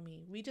 eyes on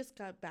me. We just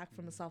got back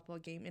from a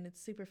softball game, and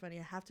it's super funny.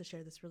 I have to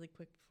share this really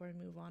quick before I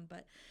move on,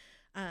 but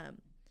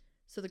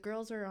so the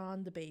girls are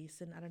on the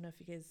base, and I don't know if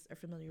you guys are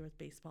familiar with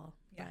baseball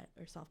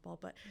or softball,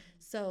 but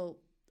so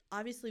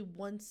obviously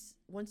once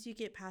you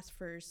get past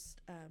first,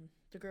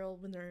 the girl,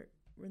 when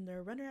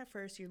they're runner at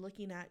first, you're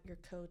looking at your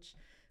coach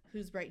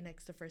who's right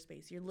next to first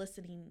base. You're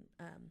listening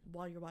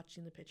while you're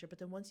watching the pitcher. But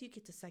then once you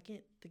get to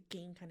second, the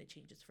game kind of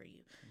changes for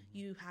you.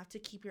 You have to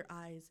keep your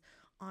eyes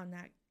on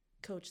that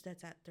coach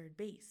that's at third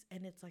base.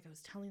 And it's like I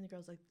was telling the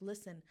girls, like,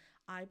 listen,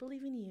 I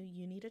believe in you.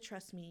 You need to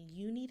trust me.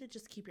 You need to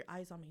just keep your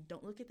eyes on me.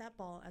 Don't look at that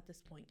ball at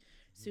this point.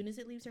 As soon as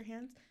it leaves your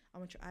hands, I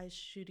want your eyes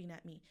shooting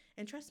at me.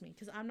 And trust me,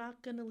 because I'm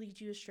not going to lead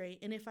you astray.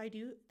 And if I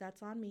do,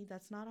 that's on me.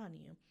 That's not on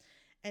you.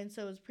 And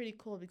so it was pretty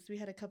cool because we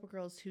had a couple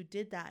girls who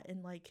did that,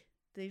 and like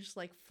they just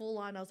like full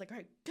on. I was like, all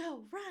right,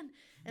 go run,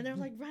 and they're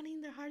like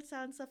running their hearts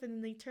out and stuff, and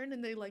then they turn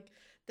and they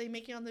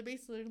make it on the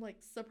base. So they're like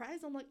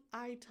surprised. I'm like,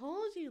 I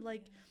told you,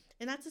 like,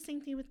 and that's the same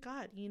thing with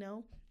God, you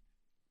know.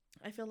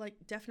 I feel like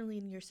definitely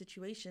in your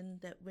situation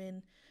that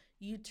when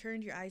you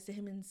turned your eyes to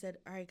him and said,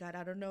 all right, God,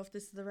 I don't know if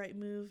this is the right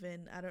move,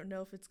 and I don't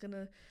know if it's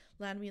gonna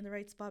land me in the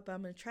right spot, but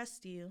I'm gonna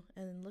trust you.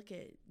 And then look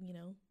at, you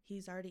know,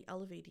 he's already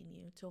elevating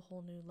you to a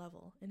whole new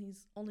level, and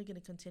he's only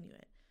gonna continue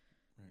it.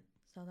 Right.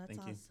 So that's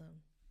Thank you.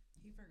 awesome.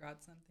 He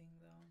forgot something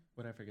though.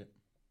 What'd I forget?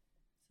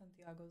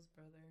 Santiago's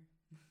brother.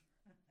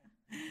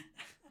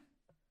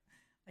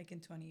 Like in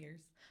 20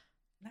 years.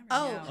 Not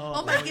right now.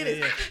 Oh my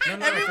goodness. No,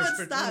 Everyone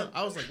for stop.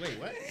 I was like, wait,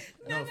 what?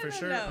 No, for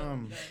sure.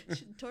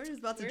 Tori's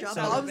about to We're drop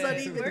celibate. bombs on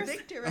even We're-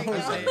 Victor right I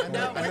now. know,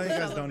 No, I know you guys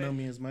celibate. don't know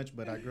me as much,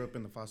 but I grew up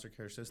in the foster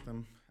care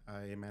system.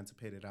 I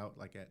emancipated out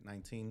like at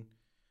 19.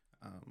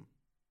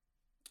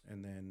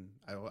 And then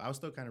I was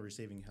still kind of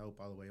receiving help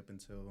all the way up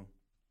until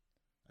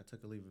I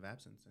took a leave of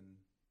absence in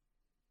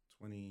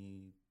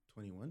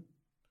 2021,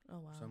 Oh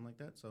wow. something like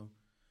that. So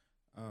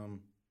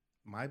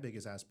my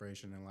biggest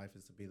aspiration in life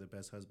is to be the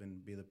best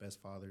husband, be the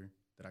best father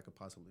that I could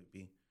possibly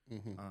be.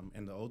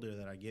 And the older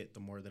that I get, the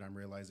more that I'm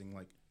realizing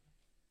like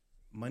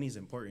money's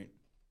important,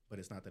 but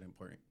it's not that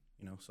important,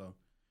 you know? So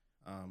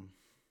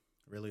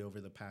really over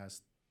the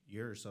past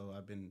year or so,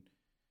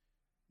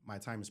 my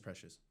time is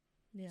precious.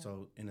 Yeah.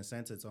 So in a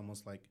sense, it's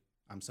almost like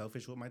I'm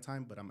selfish with my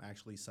time, but I'm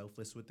actually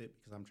selfless with it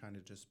because I'm trying to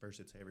disperse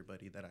it to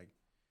everybody that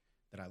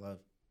I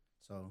love.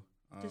 So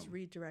just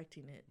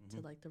redirecting it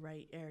to like the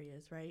right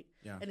areas, right?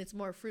 Yeah. And it's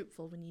more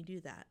fruitful when you do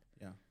that.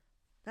 Yeah.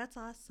 That's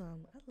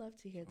awesome. I'd love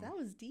to hear. That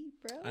was deep,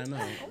 bro. I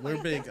know.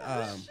 We're big.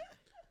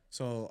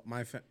 So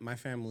my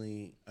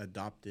family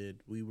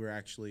adopted. We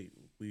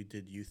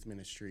did youth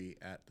ministry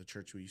at the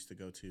church we used to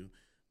go to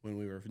when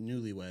we were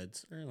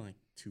newlyweds, or like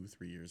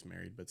 2-3 years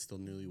married, but still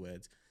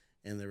newlyweds.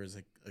 And there was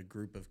a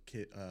group of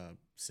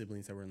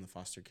siblings that were in the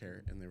foster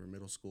care, and they were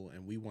middle school,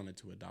 and we wanted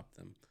to adopt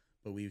them,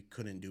 but we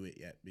couldn't do it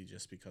yet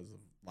just because of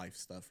life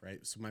stuff,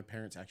 right? So my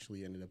parents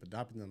actually ended up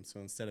adopting them. So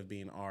instead of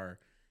being our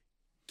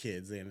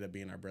kids, they ended up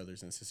being our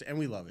brothers and sisters, and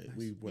we love it. Nice.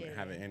 We wouldn't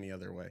have it any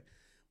other way.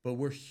 But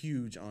we're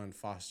huge on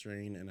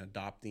fostering and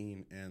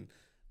adopting, and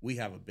we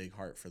have a big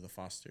heart for the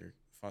foster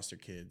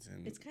kids,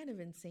 and it's kind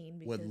of insane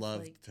because would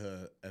love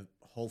to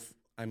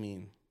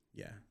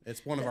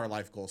it's one of our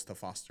life goals to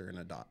foster and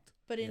adopt.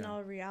 But in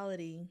all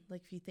reality,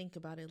 like if you think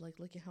about it, like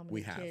look at how many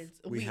we have. kids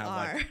We have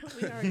are.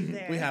 like, We're already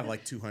there. We have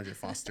like 200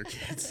 foster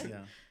kids.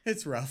 Yeah.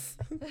 It's rough.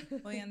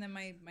 Well, yeah, and then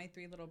my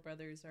 3 little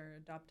brothers are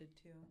adopted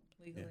too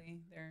legally. Yeah.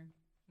 They're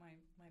my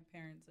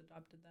parents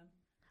adopted them.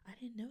 I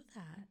didn't know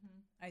that.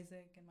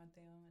 Isaac and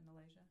Mateo and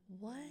Elijah.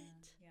 What?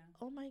 Yeah.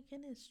 Oh my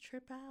goodness,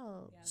 trip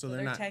out. Yeah. So they're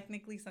they're not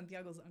technically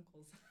Santiago's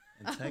uncles.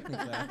 And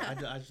technically,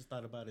 I just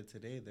thought about it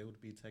today. They would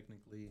be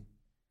technically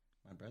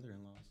my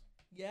brother-in-laws.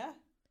 Yeah.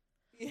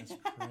 That's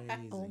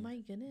crazy. Oh my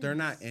goodness. They're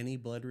not any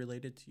blood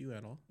related to you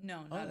at all?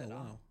 No, not at all.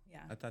 Wow. Yeah.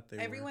 I thought they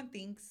Everyone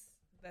thinks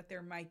that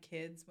they're my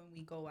kids when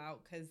we go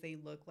out because they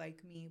look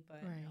like me,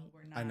 but no,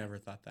 we're not. I never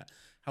thought that.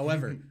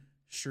 However,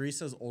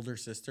 Cherissa's older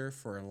sister,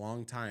 for a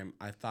long time,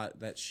 I thought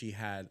that she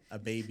had a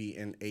baby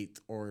in 8th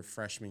or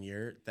freshman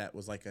year that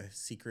was like a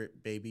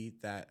secret baby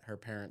that her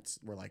parents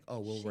were like, "Oh,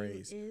 we'll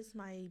raise." She is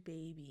my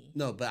baby.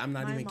 No, but I'm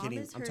not My even mom kidding.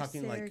 is I'm her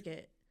talking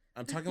surrogate.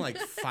 I'm talking like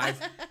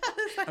 5.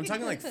 I'm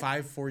talking like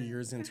 4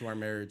 years into our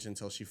marriage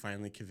until she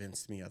finally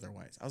convinced me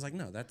otherwise. I was like,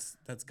 "No, that's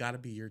got to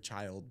be your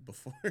child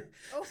before."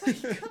 Oh my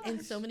god.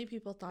 And so many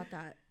people thought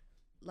that,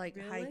 like,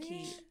 high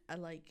key.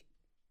 Really?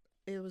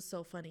 It was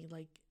so funny.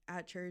 Like,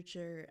 at church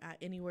or at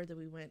anywhere that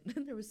we went,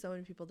 there was so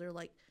many people. They're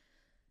like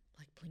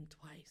blink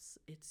twice.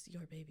 It's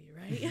your baby,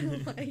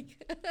 right?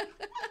 Like,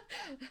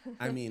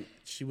 I mean,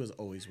 she was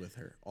always with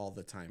her all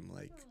the time.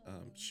 Like,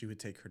 she would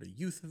take her to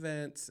youth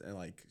events and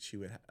like she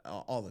would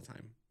all the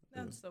time.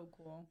 That's so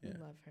cool. Yeah. I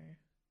love her.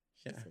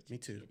 She's Yeah, such me a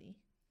too. cutie.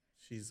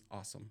 She's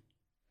awesome.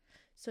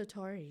 So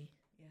Tori,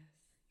 Yes.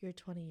 you're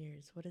 20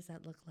 years. What does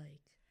that look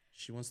like?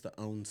 She wants to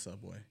own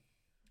Subway.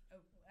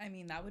 I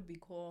mean, that would be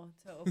cool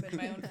to open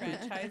my own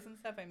franchise and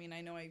stuff. I mean,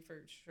 I know I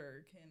for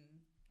sure can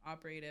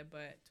operate it,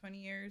 but 20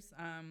 years,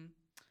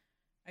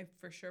 I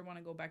for sure want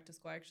to go back to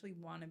school. I actually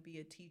want to be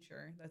a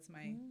teacher. That's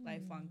my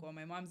lifelong goal.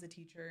 My mom's a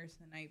teacher,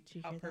 and I Did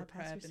you help hear her that,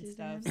 prep Pastor and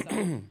stuff.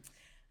 Suzanne?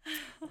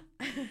 So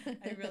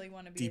I really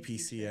want to be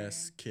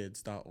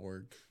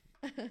DpCSkids.org.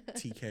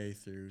 TK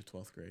through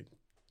 12th grade.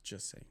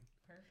 Just saying.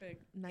 a teacher.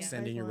 Perfect. Nice.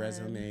 Send in your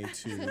 951.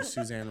 resume to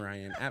Suzanne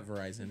Ryan at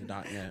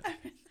Verizon.net.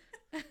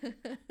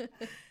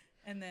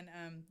 And then,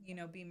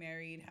 be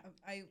married.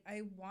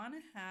 I want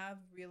to have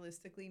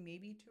realistically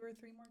maybe 2 or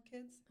 3 more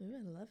kids. Ooh,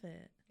 I love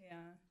it. Yeah.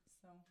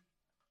 So,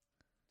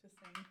 just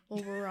saying.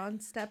 Well, we're on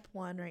step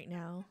 1 right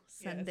now.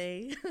 Yes.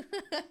 Sunday.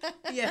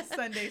 Yes,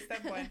 Sunday,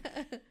 step 1.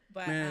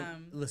 But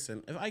Man,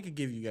 listen, if I could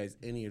give you guys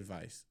any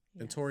advice,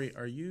 and Yes. Tori,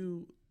 are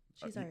you?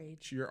 She's our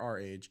age. You're our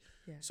age.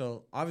 Yeah.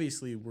 So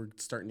obviously we're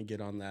starting to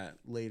get on that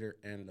later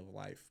end of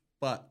life,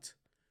 but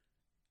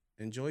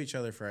enjoy each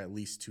other for at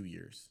least 2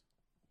 years.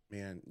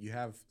 Man, you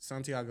have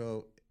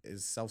Santiago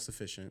is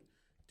self-sufficient.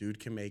 Dude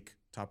can make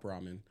top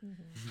ramen.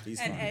 He's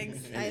And fine.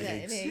 eggs. And I know,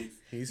 eggs. and eggs.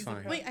 He's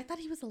fine. Wait, I thought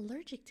he was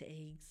allergic to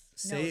eggs.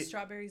 Say no,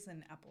 strawberries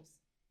and apples.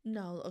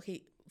 No,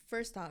 okay.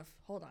 First off,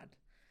 hold on.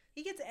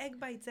 He gets egg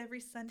bites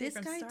every Sunday This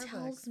from guy Starbucks.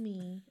 tells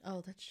me,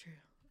 oh, that's true.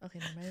 Okay,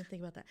 never mind, I didn't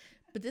think about that.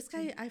 But this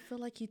guy, I feel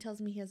like he tells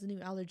me he has a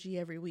new allergy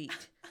every week.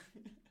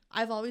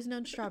 I've always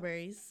known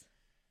strawberries.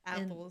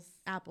 and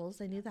apples.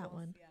 I knew that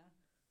one. Yeah,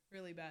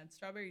 really bad.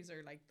 Strawberries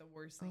are like the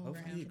worst thing Oh, for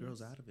Hopefully him. he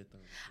grows out of it though.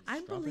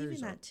 I'm believing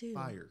Strawberries that are too.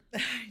 Fire. I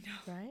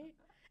know. Right?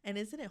 And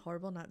isn't it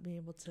horrible not being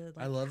able to, like,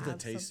 I love the have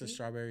taste something? of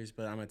strawberries,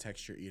 but I'm a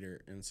texture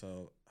eater, and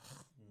so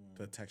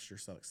the texture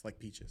sucks. Like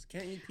peaches.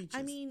 Can't eat peaches.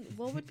 I mean,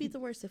 what would be the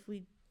worst if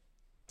we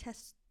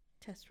test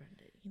run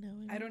it, you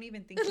know? I don't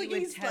even think he would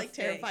He's, test like,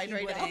 terrified it. He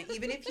right now. wouldn't.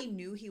 Even if he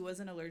knew he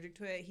wasn't allergic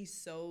to it, he's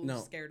so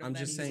scared of I'm that.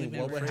 just he saying, would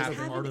what would never. Just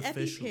happen? have an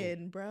Artificial.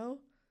 EpiPen, bro.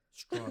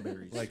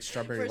 Strawberries. like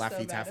strawberry We're so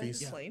Laffy bad at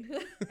Taffies. explain.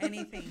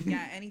 Anything,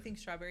 yeah, anything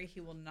strawberry,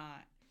 he will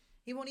not.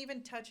 He won't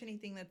even touch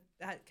anything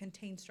that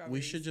contains strawberries.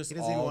 We should just He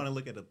doesn't even all want to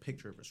look at a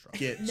picture of a strawberry.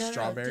 get No,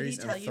 strawberries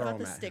did he tell and you throw about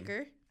them the at him.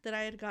 sticker that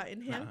I had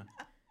gotten him?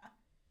 Uh-uh.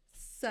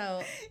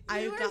 So I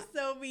You are got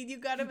so mean. You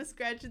got him a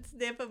scratch and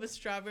sniff of a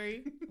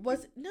strawberry. it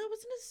wasn't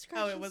a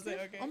scratch. Oh, it and wasn't?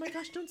 sniff. Okay. Oh my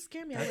gosh, don't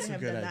scare me. I That's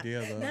wouldn't a have good done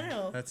idea, that. though.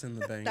 No. That's in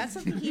the bank. That's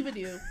something he would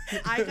do.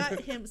 I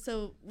got him.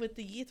 So with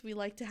the youth, we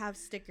like to have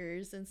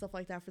stickers and stuff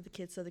like that for the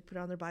kids, so they put it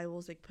on their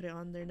Bibles, they put it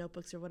on their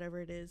notebooks or whatever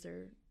it is,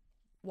 or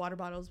water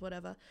bottles,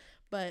 whatever.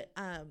 But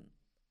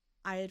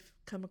I had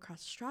come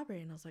across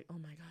strawberry, and I was like, oh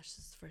my gosh,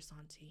 this is for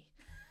Santi.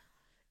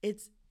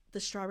 It's the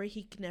strawberry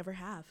he could never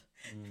have.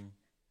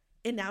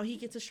 And now he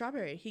gets a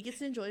strawberry. He gets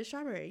to enjoy a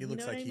strawberry. He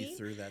looks you know like what I he mean?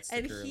 threw that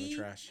And sticker in the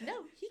trash.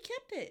 No, he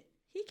kept it.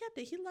 He kept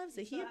it. He loves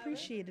it. He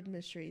appreciated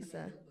Miss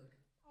Teresa.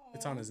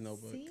 It's on his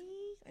notebook. See?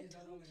 I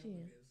told you.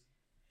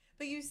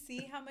 But you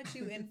see how much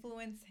you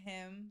influence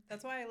him.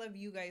 That's why I love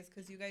you guys,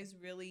 because you guys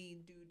really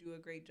do a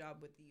great job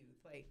with the youth.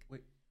 Like,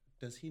 Wait,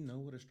 does he know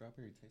what a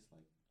strawberry tastes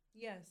like?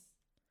 yes,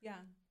 yeah.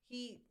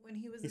 When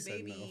he was He a said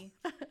baby,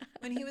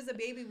 when he was a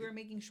baby, we were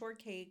making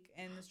shortcake,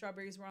 and the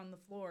strawberries were on the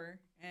floor,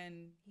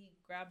 and he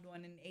grabbed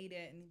one and ate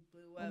it, and he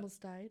blew up.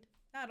 Almost died.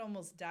 Not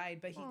almost died,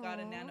 but he got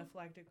an Aw.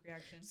 anaphylactic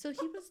reaction. So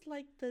he was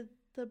like the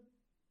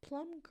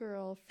plum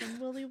girl from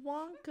Willy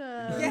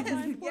Wonka. Yes,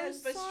 My poor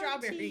yes, but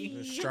strawberry. The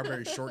Santi.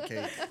 strawberry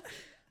shortcake.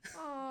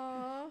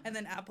 Aw. And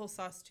then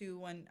applesauce too.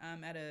 When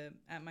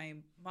at my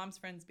mom's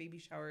friend's baby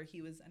shower,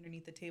 he was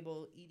underneath the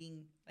table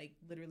eating like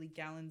literally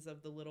gallons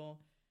of the little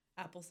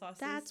applesauces.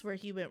 That's where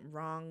he went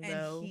wrong, and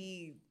though.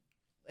 he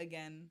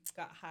again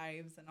got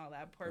hives and all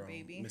that. Poor Bro,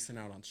 baby. Missing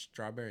out on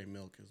strawberry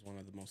milk is one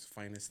of the most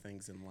finest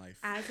things in life.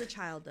 As a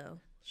child, though,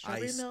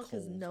 strawberry Ice milk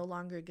is cold. no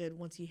longer good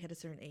once you hit a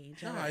certain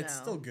age. No, I don't it's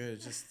know. still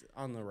good, just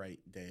on the right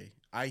day.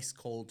 Ice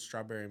cold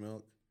strawberry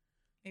milk.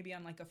 Maybe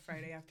on like a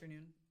Friday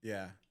afternoon.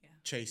 Yeah. Yeah.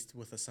 Chased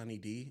with a sunny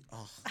D.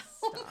 Oh.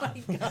 Oh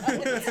my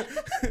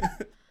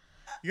god!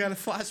 You got to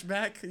flash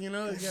back, you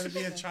know, you got to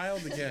be a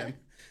child again.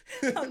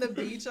 On the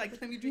beach, like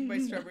let me drink my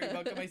strawberry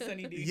milk and my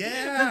Sunny D.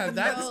 Yeah, No,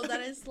 that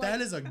is like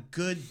that is a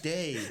good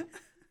day.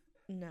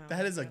 No.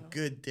 That is a no.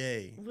 good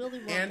day. Willy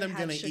Wonka And I'm had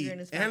gonna sugar eat. in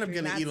his And I'm factory,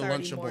 gonna that's eat a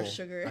already more Lunchable.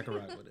 sugar. I can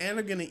rock with it. And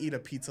I'm gonna eat a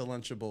pizza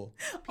Lunchable.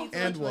 Pizza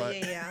and Lunchable, what?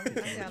 Yeah. I'm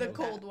down The with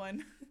cold that.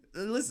 one.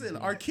 Listen,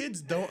 our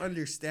kids don't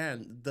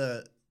understand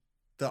the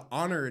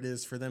honor it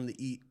is for them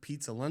to eat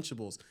pizza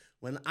Lunchables.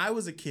 When I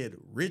was a kid,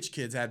 rich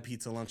kids had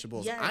pizza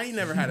Lunchables. Yes. I ain't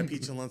never had a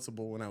pizza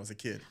Lunchable when I was a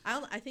kid.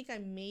 I think I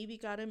maybe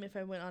got him if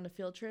I went on a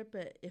field trip,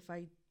 but if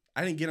I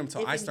I didn't get them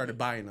till If I anything- started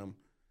buying them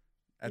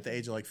at if the age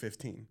anything. of like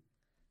 15.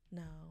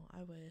 no,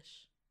 I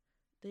wish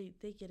they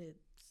get it.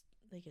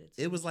 They get it.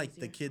 so It was much like the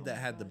easier. kid Oh that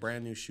my had the gosh.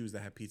 brand new shoes that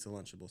had pizza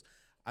Lunchables.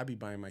 I'd be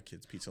buying my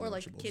kids pizza or Lunchables.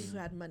 like the kid who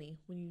had money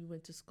when you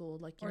went to school,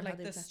 like you Or know how like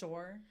they the would have-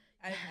 store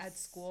at Yes.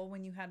 school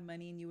when you had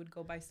money and you would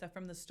go buy stuff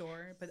from the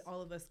store, but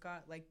all of us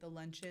got like the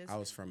lunches. I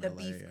was from the LA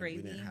beef and gravy.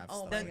 we didn't have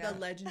Oh stuff my the, like the that.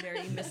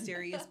 legendary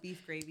mysterious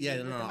beef gravy. Yeah,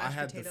 with no, the I mashed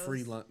had the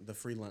potatoes.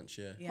 free lunch,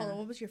 yeah. Yeah. Hold on,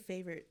 what was your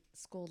favorite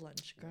school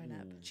lunch growing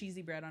up?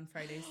 Cheesy bread on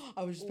Fridays.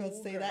 I was just about to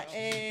Oh, say that. girl.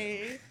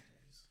 Hey.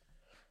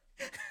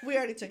 We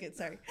already took it.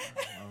 Sorry.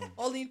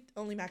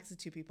 Only max is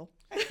 2 people.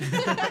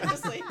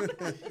 Just like-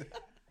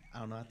 I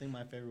don't know. I think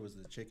my favorite was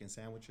the chicken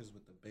sandwiches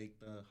with the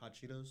baked hot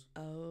Cheetos.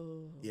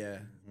 oh. Yeah.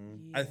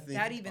 Mm-hmm. I think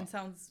That even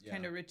sounds yeah.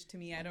 kind of rich to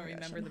me. I don't my gosh,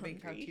 remember I'm the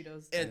baked hot hungry.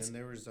 Cheetos. It's- And then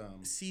there was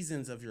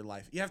seasons of your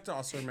life. You have to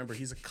also remember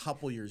he's a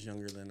couple years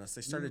younger than us.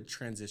 They started Mm.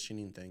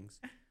 transitioning things.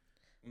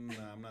 nah,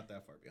 I'm not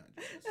that far behind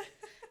you guys.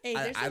 Hey,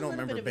 there's I a don't little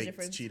remember bit of a baked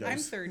difference. Cheetos. I'm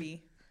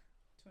 30.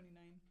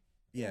 29.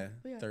 Yeah,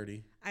 we are.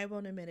 30. I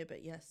won't admit it,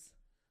 but yes.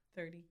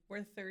 30.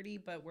 We're 30,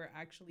 but we're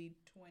actually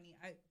 20.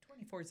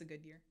 24 is a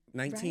good year.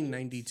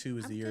 1992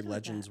 is I'm the year good with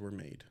legends that. were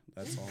made.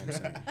 That's all I'm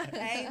saying.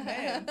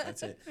 Amen.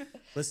 That's it.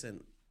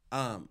 Listen,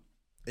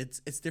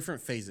 it's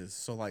different phases.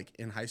 So like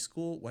in high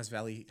school, West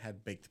Valley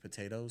had baked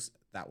potatoes.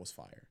 That was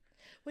fire.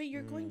 Wait,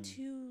 you're going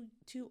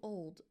too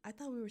old. I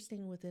thought we were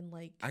staying within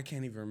like. I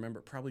can't even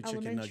remember. Probably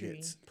chicken Elementary.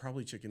 nuggets.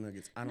 Probably chicken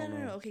nuggets. I no, don't no,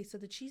 know. no. Okay, so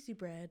the cheesy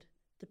bread,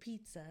 the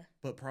pizza.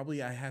 But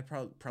probably I had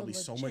probably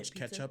so legit much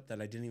pizza. ketchup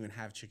that I didn't even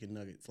have chicken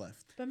nuggets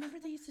left. But remember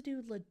they used to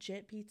do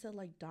legit pizza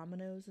like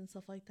Domino's and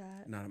stuff like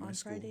that. Not in my on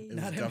school. Fridays? It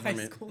was Not in my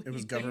government. school. It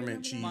was You don't government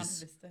remember that? Monte cheese.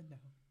 Vista, no.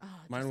 Oh,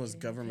 Mine just was kidding.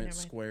 Okay, government never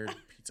mind. squared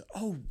pizza.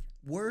 Oh,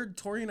 word!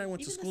 Tori and I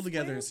went to Even the school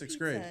together in square 6th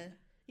grade. pizza.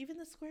 Even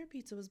the square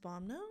pizza was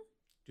bomb, no?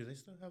 Do they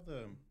still have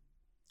the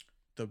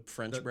The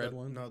bread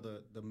one. No,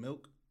 the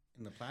milk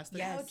in the plastic.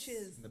 Yes.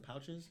 Pouches. In the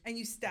pouches. And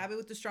you stab it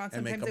with the straw, and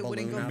And make sometimes a it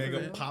wouldn't go balloon out of Make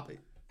through. them pop it.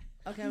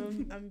 Okay,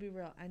 I'm gonna be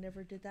real. I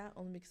never did that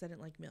only because I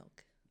didn't like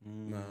milk.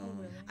 No.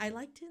 I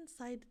liked it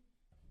inside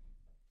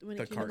when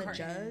The it came in a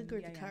carton. jug or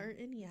Yeah, the yeah.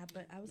 carton. Yeah,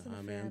 but I wasn't Nah,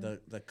 a man, fan.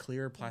 the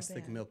clear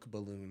plastic bad. milk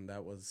balloon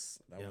that was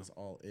Yeah.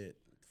 all it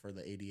for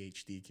the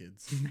ADHD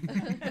kids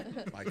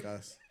like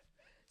us.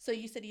 So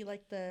you said you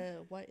liked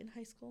the what in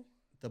high school?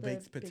 The The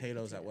baked baked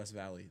potatoes at potato. West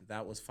Valley,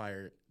 that was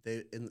fire.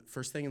 They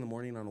first thing in the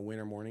morning on a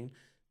winter morning.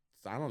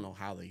 So I don't know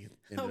how they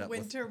ended A up. With,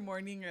 winter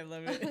morning, I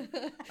love it.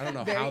 I don't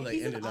know Very, how they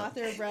he's ended an up.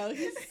 author, bro.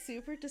 He's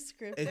super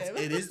descriptive.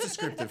 It is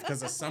descriptive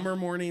because a summer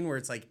morning where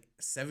it's like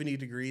 70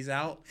 degrees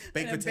out,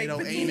 baked And a potato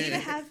baked You ain't need to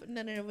it. have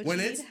no. What When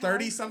you need it's to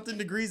 30 have- something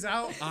degrees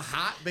out, a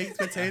hot baked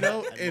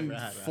potato in never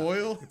had that.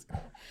 foil.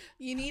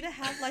 you need to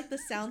have like the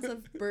sounds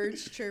of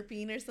birds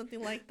chirping or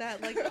something like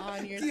that, like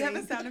on your. Do you have a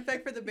thing. sound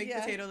effect for the baked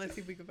Yeah. potato? Let's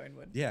see if we can find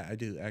one. Yeah, I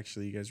do.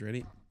 Actually, you guys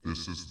ready?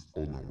 This is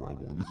oh no, wrong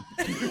one.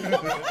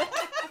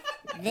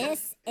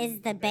 This is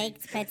the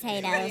baked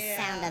potato Yeah.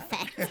 sound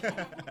effect.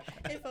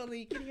 If only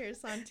you could hear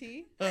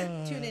Santi.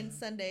 Tune in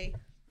Sunday.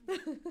 Tune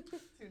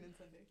in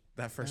Sunday.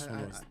 That first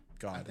one was I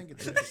God. think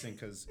it's interesting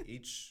because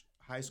each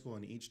high school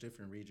in each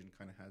different region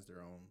kind of has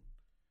their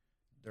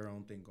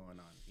own thing going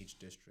on. Each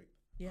district.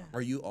 Yeah.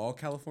 Are you all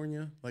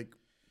California? Like,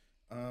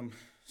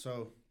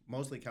 So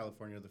mostly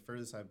California. The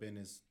furthest I've been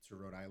is to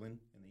Rhode Island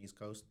in the East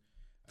Coast.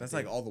 that's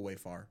like all the way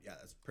far. Yeah,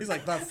 that's He's pretty.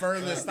 like the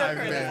furthest The I've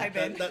furthest been. I've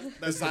been.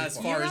 That's pretty as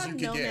far. far You're as on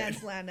you no could get.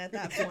 man's land at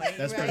that point,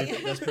 That's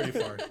right? that's pretty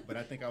far. But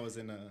I think I was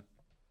in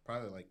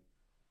probably like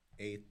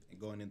 8th and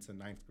going into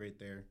 9th grade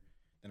there.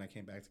 Then I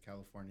came back to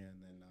California,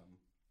 and then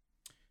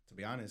to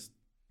be honest,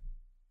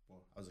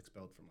 well, I was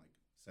expelled from like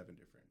 7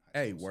 different high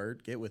Hey, schools.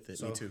 word, get with it.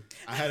 So Me too.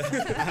 I had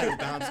to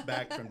bounce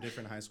back from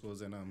different high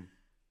schools, and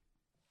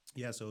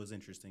yeah, so it was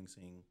interesting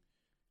seeing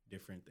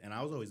different. And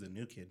I was always the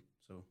new kid,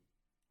 so I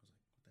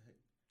was like, what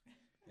the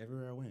heck?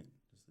 Everywhere I went,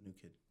 just the new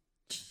kid.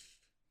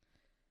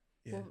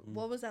 Yeah. Well,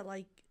 what was that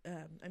like?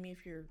 I mean,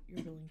 if you're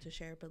willing to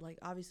share, but like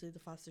obviously the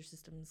foster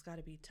system's got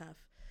to be tough.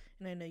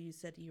 And I know you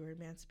said you were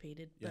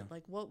emancipated, but Yeah.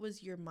 like, what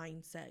was your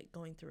mindset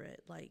going through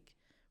it? Like,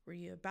 were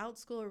you about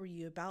school, or were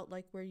you about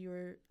like where you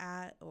were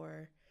at,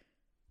 or?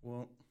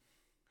 Well,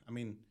 I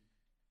mean,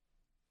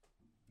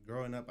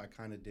 growing up, I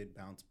kind of did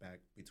bounce back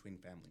between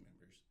family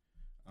members.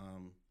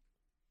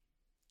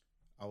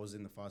 I was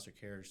in the foster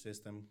care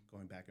system,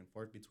 going back and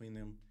forth between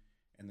them.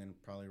 And then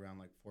probably around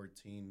like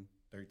 14,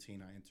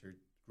 13, I entered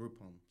group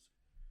homes.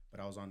 But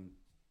I was on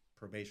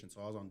probation,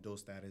 so I was on dual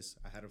status.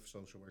 I had a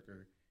social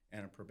worker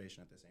and a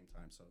probation at the same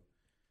time. So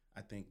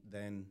I think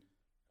then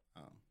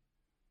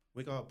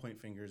we could all point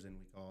fingers and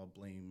we could all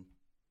blame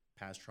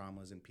past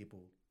traumas and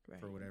people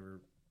for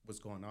whatever was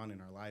going on in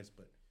our lives.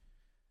 But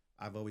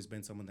I've always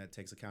been someone that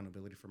takes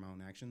accountability for my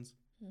own actions.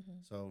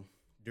 Mm-hmm. So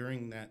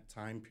during that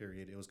time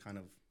period, it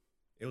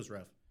was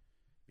rough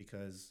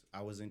because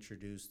I was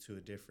introduced to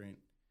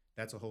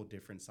that's a whole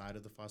different side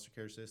of the foster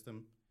care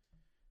system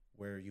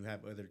where you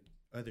have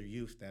other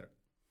youth that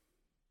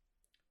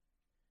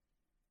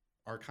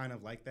are kind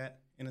of like that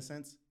in a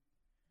sense,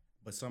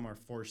 but some are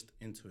forced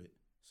into it.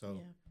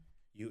 So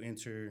you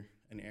enter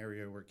an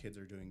area where kids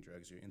are doing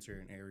drugs. You enter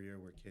an area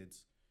where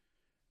kids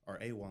are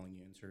AWOLing.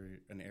 You enter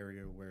an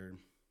area where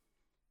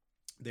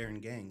they're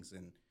in gangs,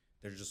 and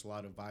there's just a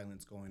lot of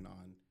violence going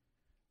on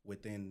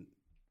within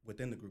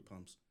the group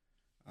homes.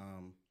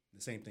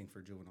 The same thing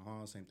for juvenile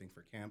hall, same thing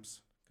for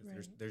camps,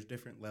 because there's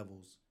different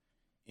levels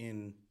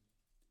in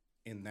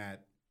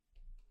that,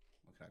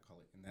 what could I call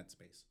it, in that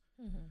space.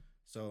 Mm-hmm.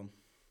 So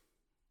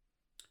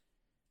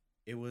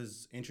it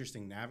was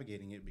interesting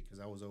navigating it because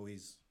I was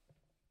always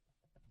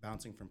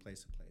bouncing from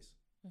place to place.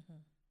 Mm-hmm.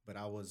 But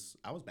I was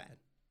bad.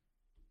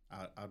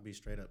 I'd be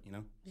straight up, you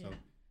know? Yeah.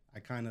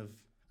 So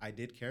I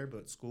did care,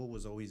 but school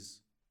was always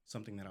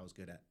something that I was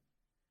good at.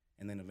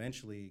 And then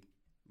eventually,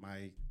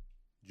 my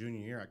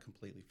junior year, I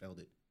completely failed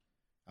it.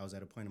 I was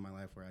at a point in my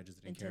life where I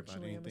just didn't care about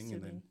anything.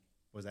 And then,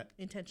 what was that?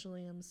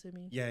 Intentionally, I'm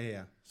assuming.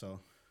 Yeah. So,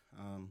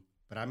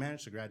 but I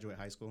managed to graduate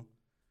high school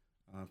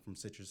from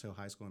Citrus Hill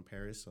High School in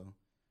Paris. So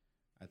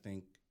I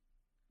think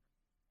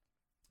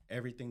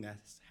everything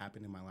that's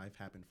happened in my life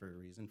happened for a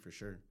reason, for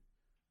sure.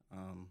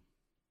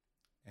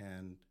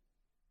 And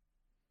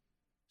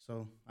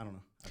so, I don't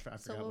know. I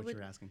forgot what you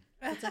were asking.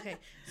 It's okay.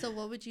 So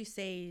what would you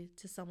say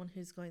to someone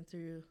who's going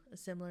through a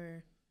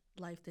similar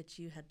life that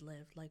you had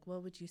lived? Like,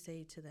 what would you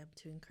say to them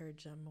to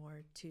encourage them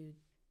or to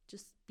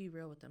just be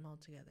real with them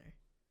altogether?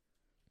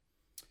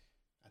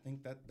 I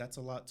think that's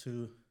a lot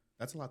to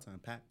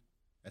unpack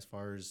as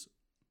far as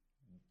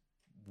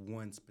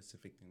one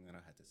specific thing that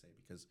I had to say,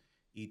 because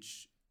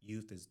each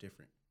youth is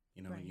different,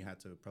 you know, and you have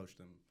to approach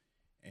them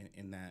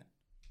in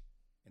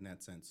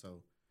that sense.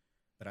 So,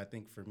 but I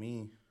think for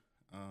me,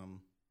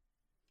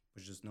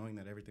 was just knowing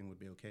that everything would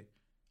be okay.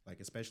 Like,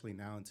 especially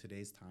now in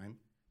today's time,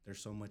 there's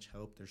so much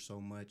help. There's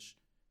so much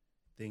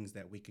things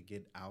that we could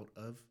get out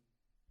of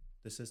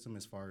the system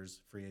as far as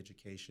free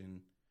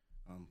education,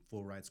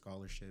 full ride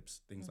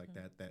scholarships, things like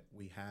that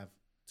we have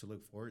to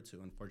look forward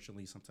to.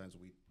 Unfortunately, sometimes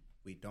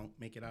we don't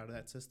make it out of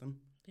that system.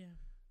 Yeah.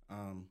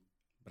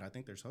 But I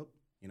think there's hope,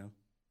 you know,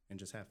 and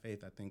just have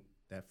faith. I think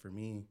that for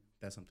me,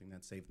 that's something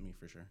that saved me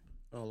for sure.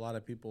 A lot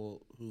of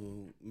people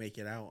who make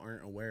it out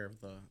aren't aware of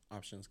the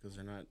options because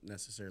they're not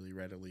necessarily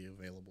readily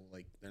available.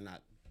 Like, they're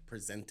not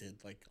presented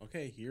like,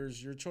 okay,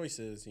 here's your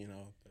choices, you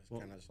know. It's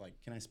kind of just like,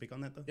 can I speak on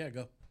that though? Yeah,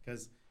 go.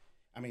 Because,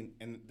 I mean,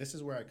 and this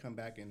is where I come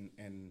back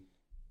and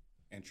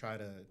try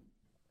to,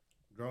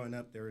 growing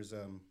up, there was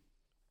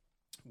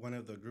one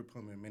of the group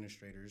home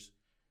administrators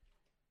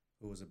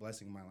who was a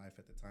blessing in my life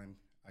at the time.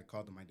 I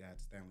called him my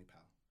dad, Stanley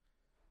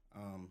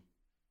Powell.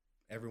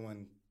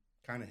 Everyone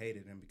kind of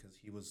hated him because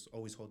he was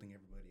always holding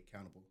everybody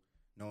accountable.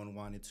 No one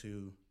wanted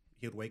to,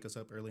 he would wake us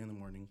up early in the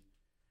morning.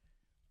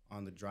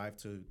 On the drive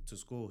to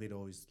school, he'd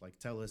always like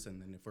tell us,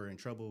 and then if we're in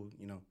trouble,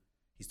 you know,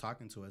 he's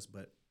talking to us,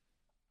 but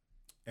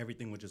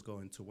everything would just go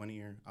into one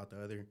ear, out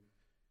the other.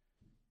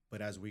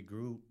 But as I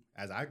grew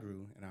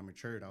and I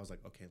matured, I was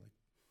like, okay, like,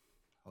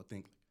 I would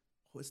think,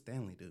 what would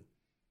Stanley do?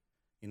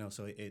 You know,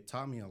 so it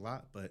taught me a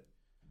lot, but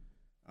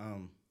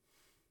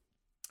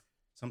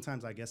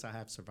sometimes I guess I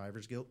have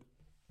survivor's guilt,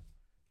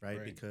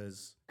 right?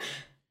 Because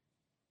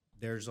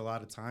there's a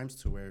lot of times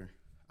to where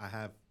I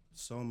have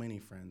so many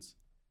friends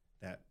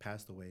that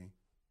passed away,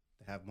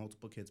 that have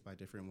multiple kids by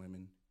different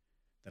women,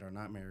 that are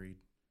not married,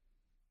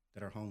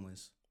 that are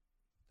homeless,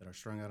 that are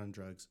strung out on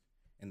drugs,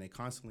 and they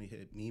constantly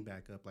hit me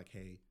back up like,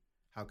 hey,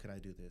 how could I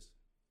do this?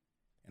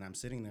 And I'm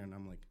sitting there and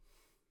I'm like,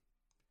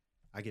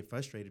 I get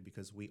frustrated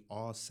because we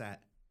all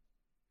sat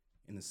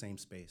in the same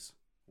space.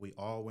 We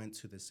all went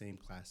to the same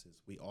classes.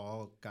 We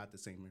all got the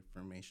same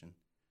information.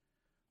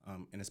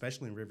 And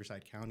especially in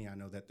Riverside County, I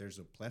know that there's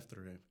a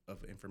plethora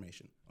of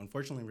information.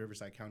 Unfortunately, in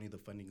Riverside County, the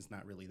funding is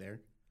not really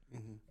there.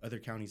 Mm-hmm. Other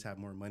counties have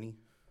more money.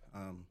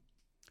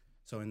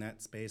 So in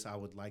that space, I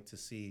would like to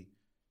see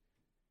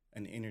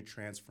an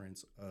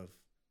intertransference of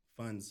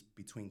funds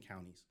between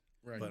counties.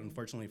 Right. But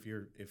unfortunately,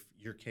 if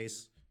your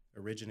case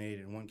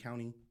originated in one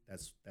county,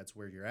 that's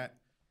where you're at,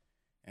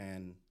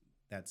 and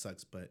that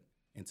sucks. But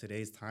in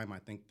today's time, I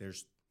think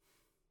there's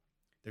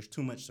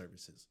too much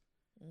services.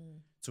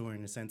 So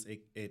in a sense,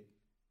 it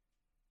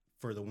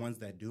for the ones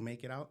that do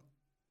make it out,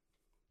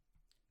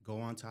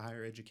 go on to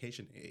higher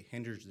education, it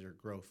hinders their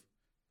growth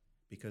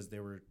because they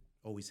were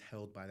always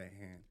held by the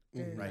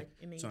hand, right?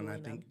 Like, so and I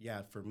think,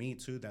 for me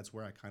too, that's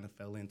where I kind of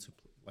fell into,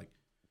 like,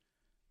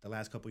 the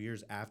last couple of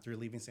years after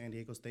leaving San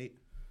Diego State.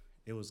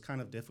 It was kind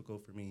of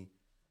difficult for me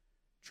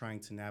trying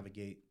to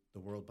navigate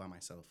the world by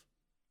myself.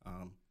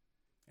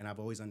 And I've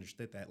always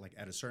understood that, like,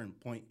 at a certain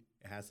point,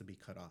 it has to be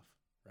cut off,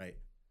 right?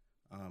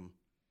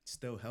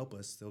 Still help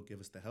us, still give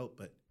us the help,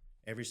 but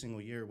every single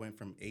year went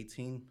from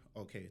 18,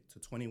 to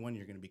 21,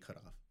 you're going to be cut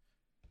off.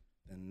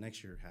 Then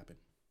next year happened,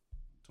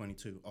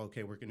 22.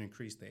 Okay, we're going to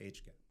increase the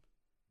age gap.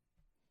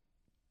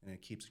 and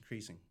it keeps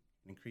increasing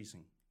and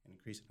increasing and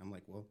increasing. I'm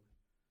like, well,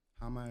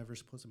 how am I ever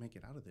supposed to make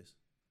it out of this?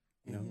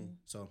 You know?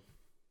 So,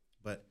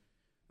 but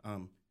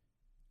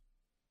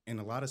in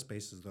a lot of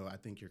spaces, though, I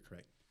think you're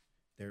correct.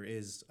 There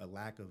is a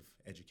lack of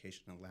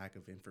education, a lack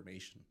of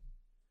information.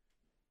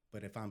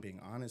 But if I'm being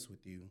honest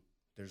with you,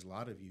 there's a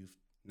lot of youth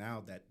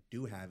now that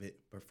do have it,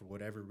 but for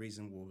whatever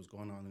reason, what was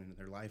going on in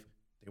their life,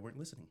 they weren't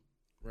listening.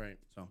 Right.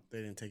 So They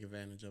didn't take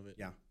advantage of it.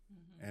 yeah,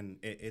 and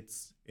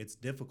it's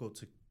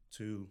difficult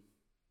to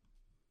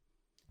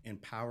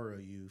empower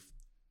a youth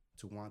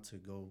to want to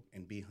go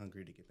and be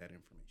hungry to get that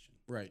information.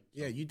 Right.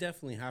 Yeah, you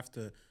definitely have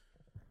to.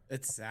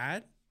 It's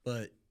sad,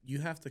 but you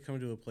have to come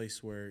to a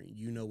place where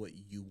you know what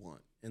you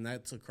want. And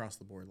that's across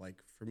the board.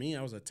 Like, for me,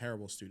 I was a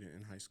terrible student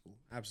in high school.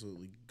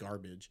 Absolutely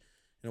garbage.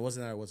 And it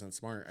wasn't that I wasn't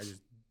smart. I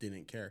just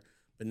didn't care.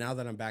 But now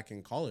that I'm back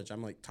in college,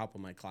 I'm, like, top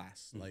of my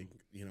class. Like,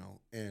 you know,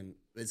 and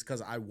it's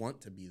because I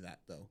want to be that,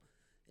 though.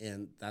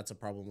 And that's a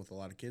problem with a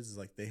lot of kids is,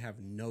 like, they have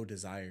no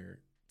desire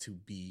to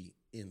be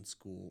in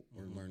school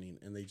or learning.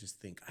 And they just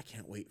think, I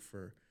can't wait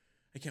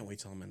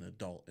till I'm an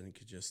adult and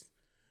could just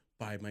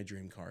buy my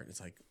dream car. And it's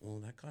like, well,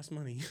 that costs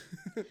money.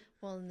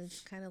 Well, and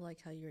it's kind of like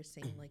how you were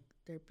saying, like,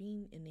 they're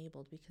being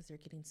enabled because they're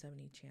getting so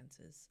many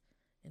chances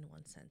in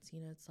one sense. You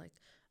know, it's like,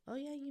 oh,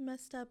 yeah, you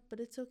messed up, but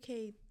it's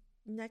okay.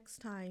 Next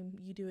time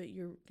you do it,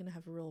 you're going to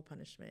have a real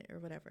punishment or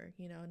whatever,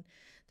 you know. And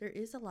there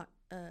is a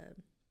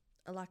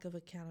lack of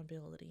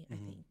accountability, I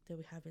think, that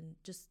we have in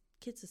just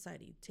kid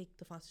society. Take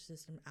the foster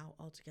system out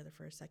altogether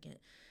for a second.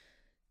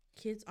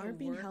 Kids aren't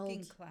being held.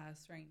 Working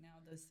class right now,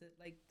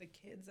 like the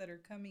kids that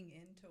are coming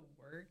into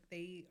work,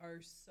 they are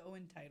so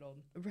entitled.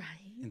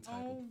 Right.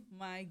 Oh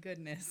my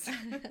goodness,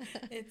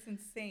 it's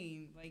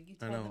insane. Like you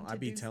I tell know. them to I'd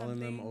be do telling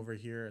them something. over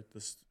here at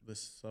this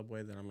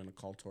subway that I'm going to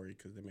call Tori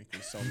because they make me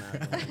so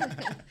mad.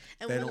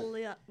 And They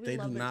we do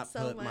love not it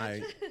so put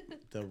much.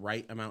 the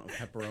right amount of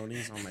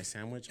pepperonis on my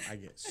sandwich. I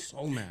get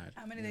so mad.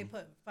 How many they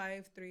put?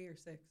 5, 3, or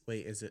 6?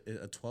 Wait, is it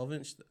a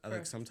 12-inch? Like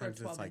For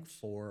sometimes a it's like 12-inch.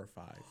 4 or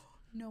 5.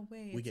 No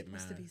way. We It's get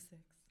supposed to mad. be 6.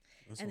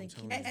 That's And what I'm then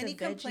telling keep you. it- Any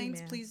the veggie complaints,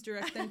 man. please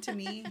direct them to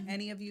me.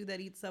 Any of you that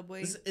eat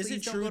Subway, Is please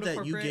it don't true go to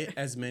that you corporate. get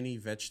as many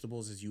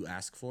vegetables as you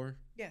ask for?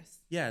 Yes.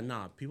 Yeah,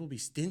 nah. People be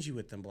stingy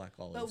with them black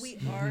olives. But we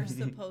are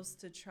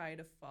supposed to try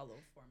to follow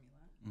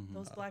formula.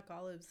 Those black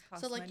olives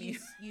cost So, like, money.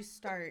 you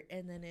start,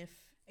 and then if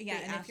Yeah,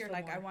 they and if ask you're for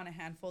like, I more. want a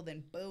handful,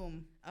 then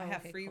boom, I Oh,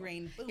 have okay, free cool.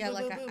 reign. Boom, Yeah, boom,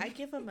 like boom, boom. I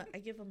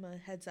give him a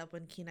heads up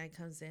when Kenai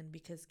comes in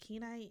because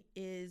Kenai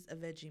is a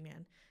veggie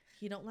man.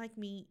 He don't like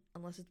meat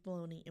unless it's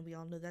bologna, and we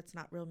all know that's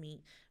not real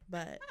meat.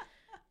 But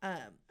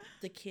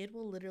the kid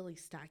will literally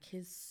stack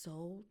his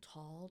so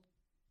tall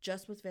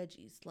just with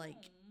veggies.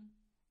 Like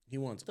he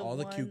wants the all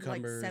the one, like,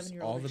 cucumbers,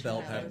 7-year-old all the that bell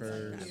she has.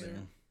 peppers. Yeah.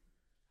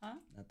 Huh?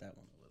 Not that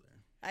one over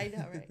there. I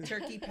know, right?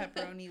 Turkey,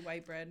 pepperoni,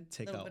 white bread,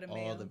 Take little out bit of all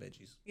mayo. the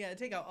veggies. Yeah,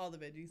 take out all the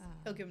veggies. Ah.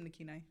 He'll give them to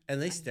Kenai.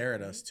 And they stare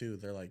at us too.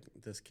 They're like,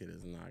 "This kid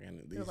is not gonna."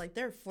 They're like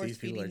they're force these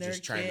people feeding are their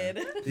just trying kid.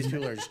 to. These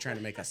people are just trying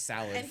to make a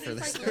salad And for he's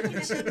this. like looking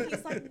at them.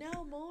 He's like,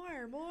 no more.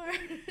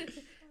 That's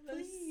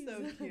Please. so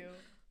cute.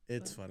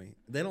 It's funny.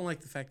 They don't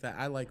like the fact that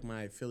I like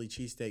my Philly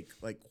cheesesteak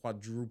like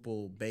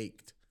quadruple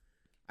baked.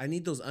 I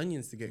need those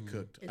onions to get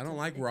cooked. I don't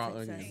like raw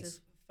excessive.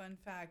 onions. Fun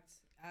fact: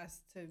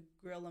 ask to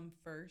grill them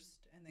first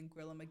and then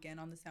grill them again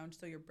on the sandwich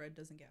so your bread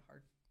doesn't get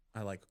hard.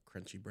 I like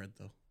crunchy bread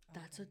though.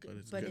 That's a But good.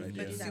 it's a But good if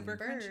idea. you do that Super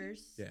crunchy?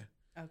 first, Yeah.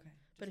 Okay.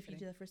 but if you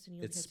do that first, then you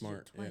only It's have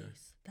smart, to do yeah. it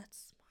twice. That's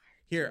smart.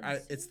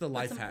 Here, it's the Put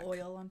life some hack.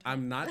 oil on top.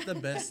 I'm not the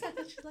best.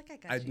 She's like, I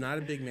got I'm you. not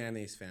a big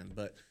mayonnaise fan,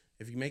 but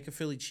if you make a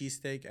Philly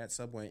cheesesteak at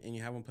Subway and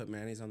you have them put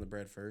mayonnaise on the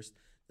bread first,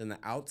 then the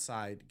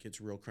outside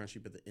gets real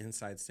crunchy, but the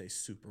inside stays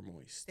super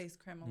moist. Stays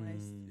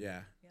caramelized.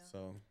 Yeah. Yeah.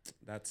 So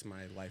that's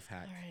my life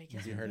hack. All right, I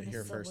guess You we're heard it gonna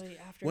here first. Subway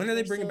after When are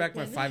they we're bringing back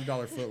my soaking.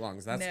 $5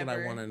 footlongs? That's what I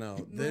Never. want to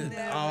know.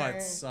 Never. Oh,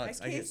 it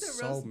sucks. A I get case of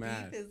so roast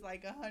mad. beef is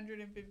like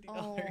 $150.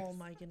 Oh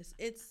my goodness.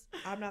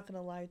 I'm not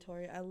gonna lie,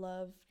 Tori. I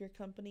love your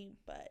company,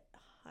 but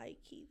high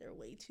key, they're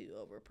way too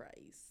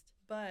overpriced.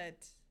 But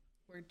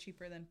we're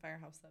cheaper than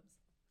Firehouse Subs.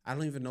 I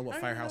don't even know what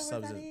I don't even Firehouse know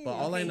where Subs that is. But is.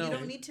 all I Okay, know, you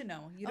don't need to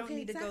know. You don't Okay,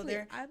 need to go exactly.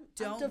 there. I'm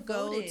Don't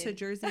go devoted. to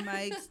Jersey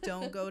Mike's.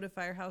 Don't go to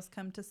Firehouse.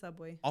 Come to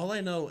Subway. all I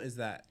know is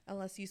that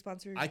Unless you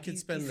sponsor. I could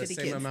spend the DpCity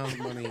same Kids. amount of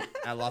money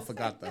at La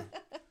Fogata.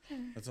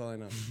 That's all I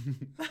know.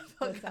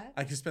 What's that?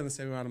 I could spend the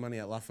same amount of money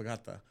at La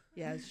Fogata.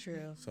 Yeah, it's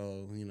true.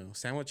 So,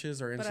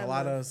 sandwiches or But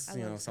enchiladas, I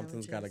love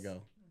something's got to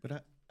sandwiches. go.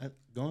 But I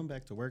going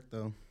back to work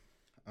though,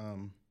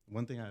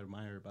 one thing I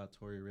admire about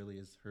Tori really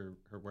is her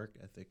work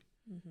ethic.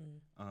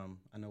 Mm-hmm.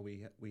 I know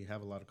we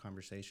have a lot of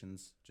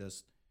conversations.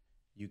 Just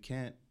you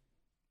can't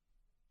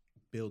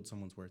build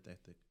someone's work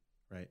ethic,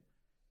 right?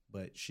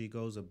 But she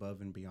goes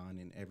above and beyond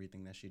in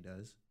everything that she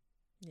does.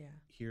 Yeah.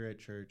 Here at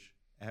church,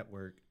 at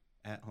work,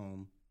 at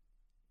home,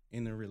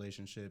 in the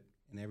relationship,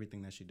 and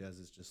everything that she does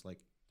is just like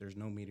there's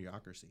no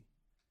mediocrity.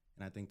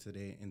 And I think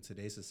in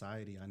today's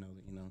society, I know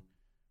that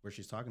where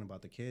she's talking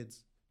about the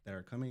kids that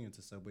are coming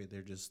into Subway,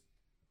 they're just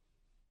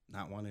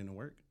not wanting to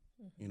work,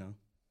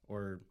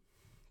 or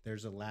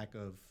there's a lack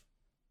of,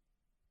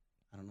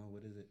 I don't know,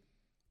 what is it?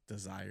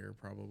 desire,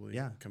 probably.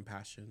 Yeah.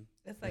 Compassion.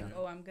 It's like,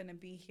 oh, I'm going to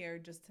be here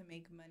just to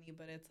make money.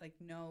 But it's like,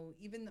 no,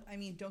 I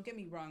mean, don't get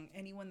me wrong.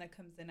 Anyone that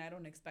comes in, I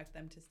don't expect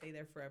them to stay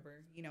there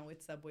forever. You know,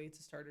 it's Subway, it's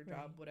a starter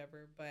job,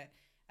 whatever. But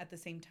at the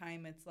same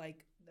time, it's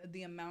like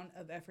the amount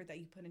of effort that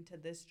you put into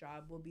this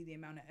job will be the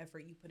amount of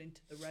effort you put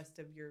into the rest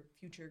of your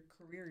future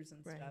careers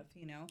and stuff,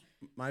 you know?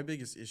 My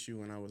biggest issue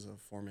when I was a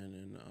foreman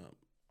and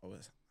I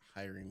was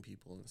hiring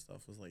people and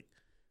stuff was like,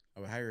 I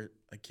would hire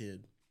a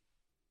kid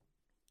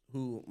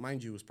who,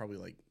 mind you, was probably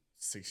like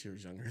 6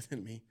 years younger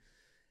than me.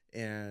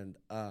 And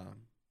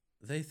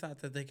they thought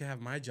that they could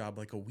have my job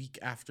like a week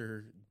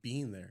after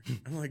being there.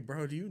 I'm like,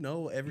 bro, do you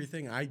know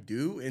everything I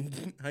do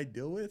and I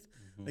deal with?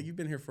 Like, you've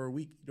been here for a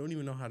week. You don't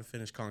even know how to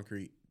finish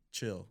concrete.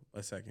 Chill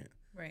a second.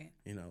 Right.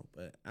 You know,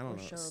 but I don't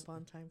know. Show up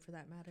on time for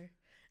that matter.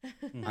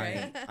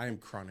 I am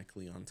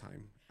chronically on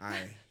time. I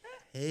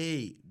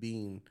hate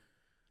being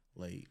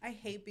late. I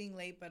hate being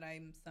late, but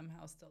I'm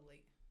somehow still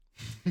late.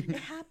 It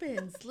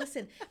happens.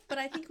 Listen, but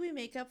I think we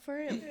make up for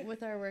it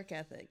with our work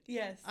ethic.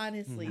 Yes.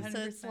 Honestly. So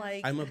it's 100%.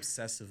 like. I'm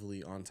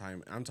obsessively on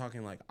time. I'm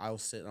talking like I'll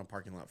sit in a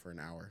parking lot for an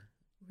hour.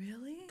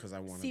 Really? Because I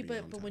want to See, be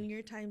on but time. when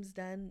your time's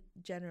done,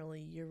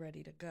 generally you're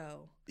ready to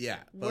go. Yeah,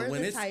 but We're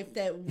when the it's type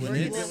that when we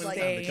it's will like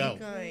time to keep go.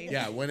 going.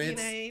 Yeah, when You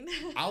it's know what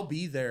I mean? I'll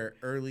be there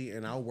early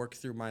and I'll work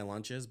through my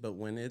lunches. But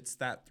when it's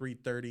that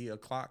 3:30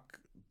 o'clock,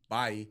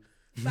 bye.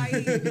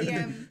 Bye,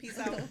 PM. Peace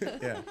out.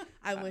 Yeah,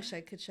 I wish I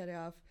could shut it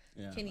off.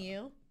 Yeah. Can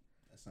you?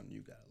 That's something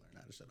you gotta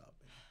learn how to shut off.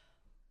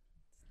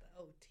 It's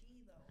the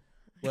OT,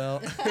 though.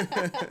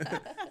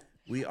 well,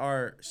 we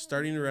are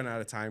starting to run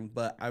out of time,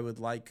 but I would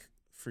like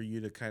for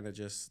you to kind of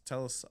just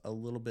tell us a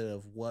little bit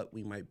of what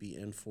we might be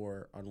in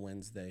for on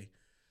Wednesday.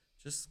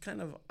 Just kind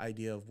of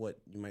idea of what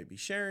you might be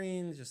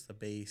sharing, just the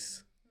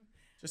base,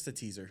 just a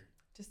teaser.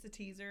 Just a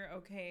teaser.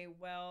 Okay.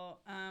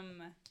 Well,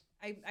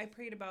 I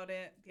prayed about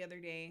it the other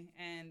day,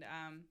 and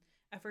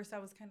at first I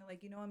was kind of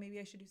like, you know what, maybe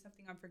I should do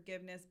something on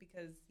forgiveness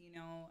because, you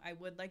know, I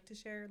would like to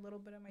share a little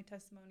bit of my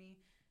testimony,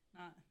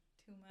 not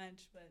too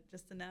much, but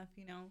just enough,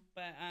 you know.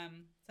 But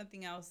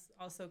something else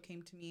also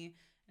came to me,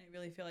 and I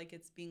really feel like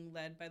it's being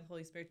led by the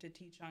Holy Spirit to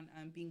teach on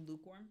being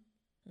lukewarm,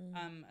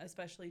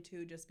 especially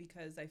too, just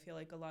because I feel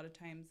like a lot of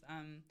times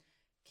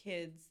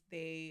kids,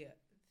 they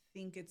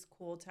think it's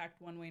cool to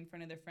act one way in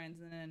front of their friends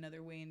and then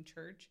another way in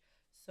church.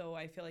 So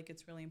I feel like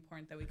it's really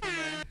important that we kind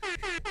of,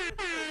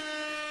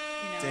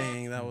 you know.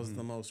 Dang, that was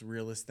the most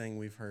realest thing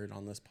we've heard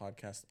on this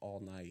podcast all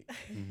night.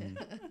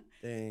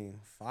 Dang,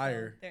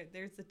 fire. So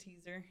there's the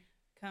teaser.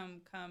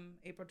 Come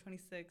April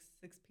 26th,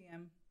 6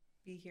 p.m.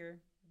 Be here,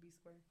 be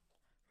square.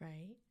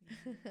 Right.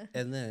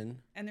 And then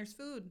And there's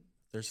food.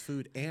 there's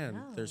food and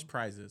Wow. there's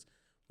prizes.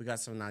 We got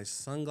some nice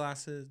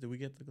sunglasses. Did we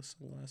get the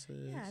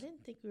sunglasses? Yeah, I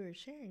didn't think we were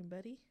sharing,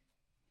 buddy.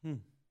 I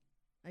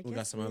We got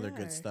guess some other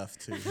good are. stuff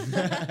too.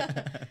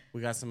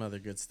 We got some other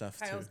good stuff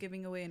Kyle's too.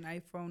 giving away an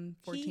iPhone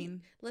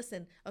 14.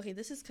 Listen, okay,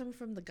 this is coming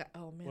from the guy.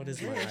 Oh man, What I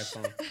is my wish.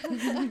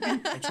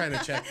 iPhone? I'm trying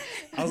to check.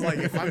 I was like,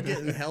 if I'm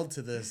getting held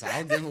to this,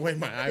 I'll give away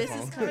my This is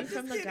iPhone. coming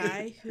from the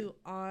guy who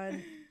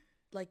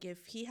like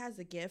if he has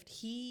a gift,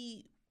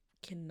 he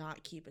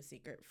cannot keep a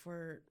secret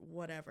for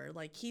whatever.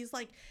 Like he's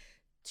like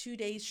 2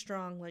 days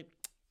strong. Like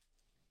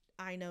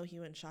I know he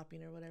went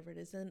shopping or whatever it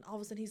is, and all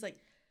of a sudden he's like,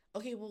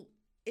 okay, well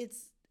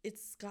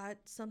it's got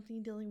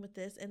something dealing with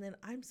this, and then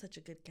I'm such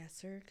a good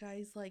guesser,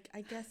 guys. Like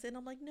I guess, and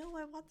I'm like, no,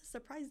 I want the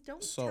surprise.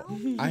 Don't So tell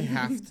me. I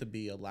have to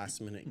be a last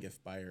minute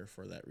gift buyer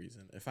for that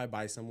reason. If I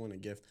buy someone a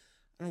gift,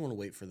 I don't want to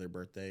wait for their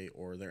birthday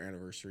or their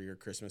anniversary or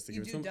Christmas to You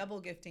give it to do them. double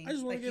gifting. I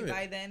just wanna like give you it.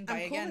 buy then, buy I'm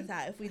cool again. with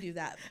that if we do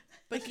that.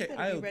 But Okay, you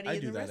better be ready I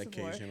in do the that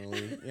reservoir.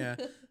 occasionally. Yeah.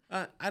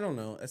 I don't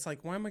know. It's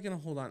like, why am I going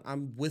to hold on?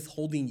 I'm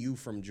withholding you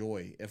from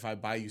joy if I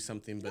buy you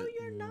something, but No,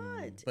 you're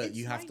not. but It's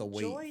you have my to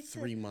joy wait to-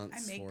 3 I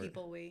months make for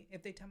people wait.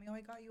 If they tell me, oh,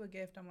 I got you a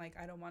gift, I'm like,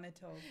 I don't want it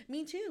till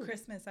Me too.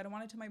 Christmas. I don't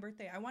want it till my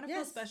birthday. I want to feel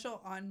Yes.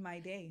 special on my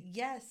day.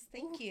 Yes,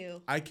 thank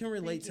you. I can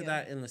relate Thank to you.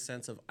 that in the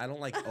sense of I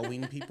don't like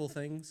owing people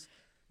things.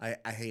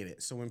 I hate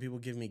it. So when people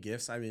give me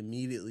gifts, I'm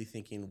immediately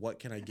thinking, what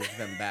can I give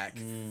them back?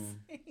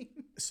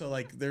 So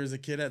like there's a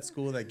kid at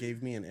school that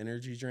gave me an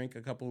energy drink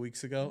a couple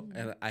weeks ago,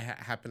 and I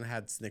happened to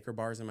have Snicker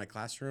bars in my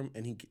classroom,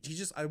 and he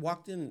just I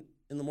walked in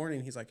the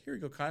morning. He's like, here you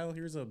go, Kyle.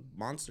 Here's a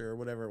Monster or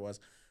whatever it was.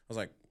 I was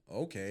like,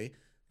 okay.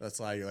 That's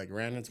why I like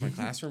ran into my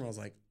classroom. I was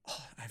like,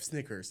 oh, I have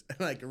Snickers, and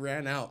like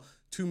ran out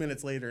 2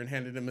 minutes later and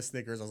handed him a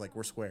Snickers. I was like,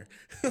 we're square.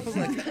 I was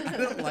like, I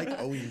don't like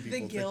owing people The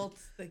things. guilt.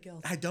 The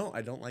guilt. I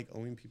don't like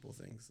owing people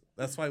things.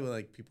 That's why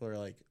like people are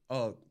like,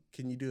 oh,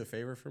 can you do a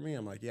favor for me?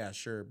 I'm like, yeah,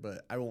 sure,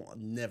 but I won't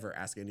never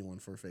ask anyone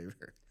for a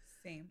favor.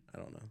 Same. I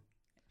don't know.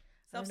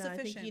 I don't know, I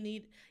think Self-sufficient. you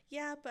need,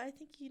 but I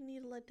think you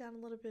need to let down a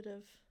little bit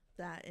of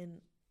that and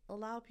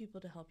allow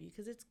people to help you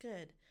because it's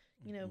good.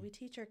 You know, we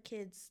teach our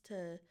kids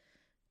to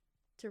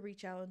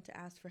reach out and to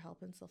ask for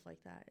help and stuff like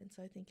that. And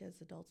so I think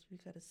as adults,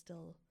 we've got to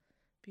still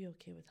be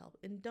okay with help.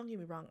 And don't get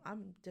me wrong,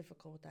 I'm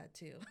difficult with that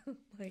too.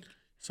 Like,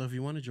 So if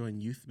you want to join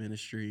youth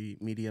ministry,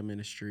 media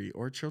ministry,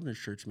 or children's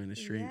church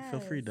ministry, feel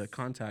free to Yes.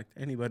 contact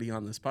anybody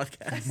on this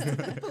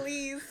podcast.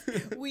 Please,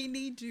 we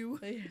need you.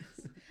 yes.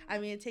 I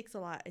mean, it takes a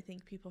lot. I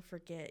think people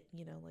forget,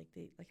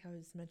 like I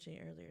was mentioning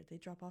earlier, they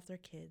drop off their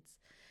kids,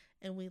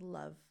 and we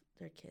love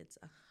their kids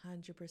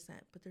 100%.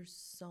 But there's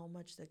so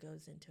much that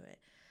goes into it,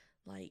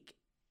 like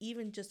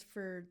even just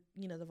for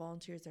the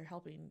volunteers they're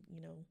helping,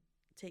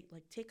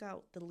 take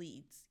out the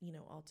leads,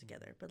 all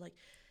together. But like,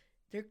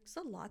 there's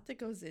a lot that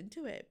goes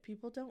into it.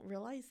 People don't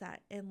realize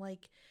that. And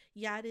like,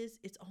 yeah,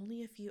 it's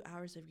only a few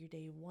hours of your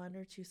day, 1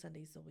 or 2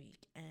 Sundays a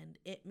week. And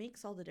it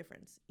makes all the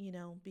difference,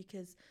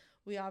 because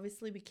we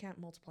can't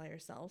multiply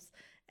ourselves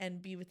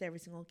and be with every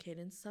single kid.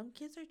 And some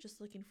kids are just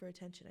looking for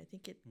attention. I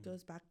think it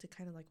goes back to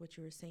kind of like what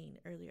you were saying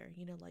earlier,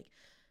 like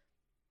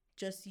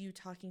just you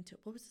talking to,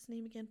 what was his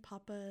name again?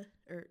 Papa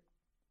or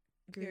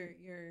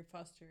your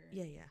foster.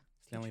 Yeah.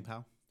 Stanley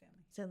Powell.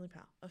 Stanley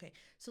Powell. Okay.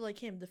 So like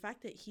him, the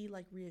fact that he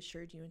like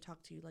reassured you and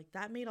talked to you, like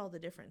that made all the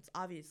difference,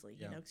 obviously,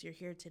 because you're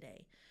here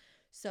today.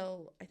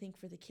 So I think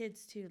for the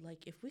kids too,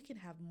 like if we can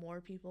have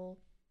more people,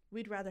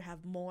 we'd rather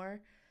have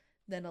more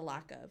than a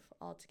lack of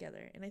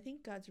altogether. And I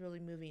think God's really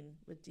moving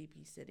with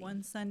DpCity.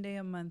 1 Sunday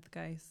a month,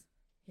 guys.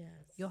 Yes.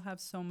 You'll have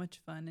so much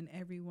fun and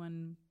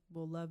everyone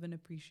will love and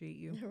appreciate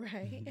you.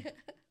 Right.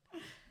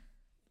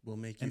 We'll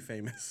make you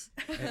famous.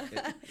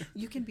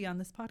 You can be on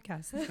this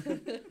podcast.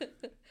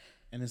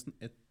 And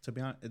to be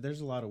honest,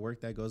 there's a lot of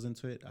work that goes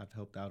into it. I've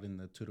helped out in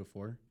the 2 to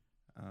 4,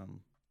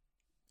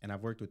 and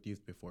I've worked with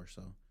youth before,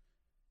 so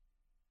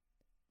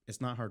it's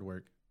not hard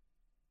work.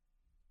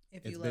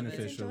 It's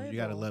beneficial. You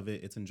gotta love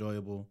it. It's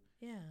enjoyable.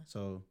 Yeah.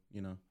 So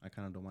I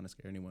kind of don't want to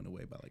scare anyone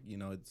away, but like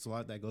it's a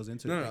lot that goes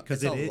into it.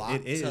 Because it's a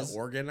lot to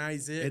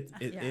organize it.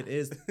 It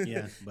is.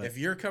 Yeah. But if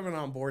you're coming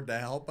on board to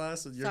help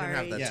us, you're gonna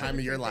have the time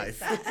of your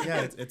life.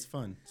 Yeah, it's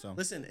fun. So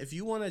listen, if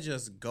you want to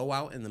just go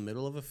out in the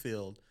middle of a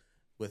field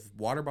with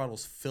water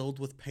bottles filled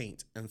with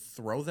paint and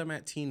throw them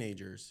at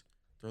teenagers,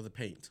 throw the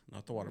paint,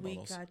 not the water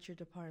bottles. We got your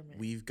department.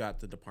 We've got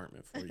the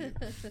department for you.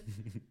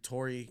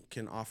 Tori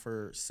can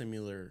offer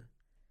similar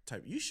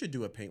type. You should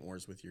do a paint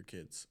wars with your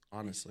kids,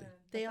 honestly.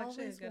 They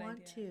always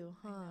want to,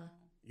 huh?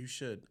 You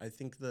should. I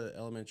think the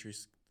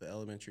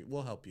elementary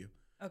will help you.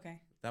 Okay.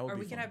 That would or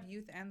be we fun. can have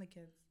youth and the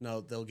kids.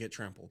 No, they'll get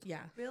trampled. Yeah.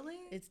 Really?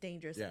 It's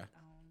dangerous. Yeah.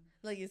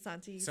 Like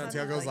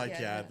Santiago's like,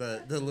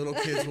 the little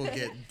kids will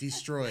get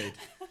destroyed.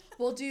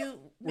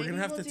 We're gonna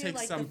have to take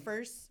some the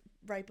first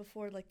right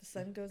before like the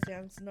sun goes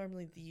down. So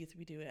normally the youth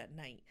we do it at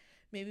night.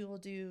 Maybe we'll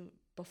do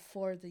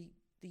before the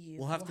youth.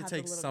 We'll have to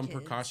take some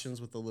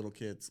precautions with the little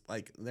kids.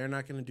 Like they're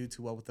not gonna do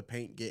too well with the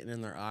paint getting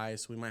in their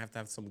eyes. So we might have to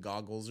have some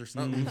goggles or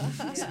something,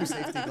 some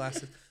safety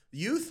glasses.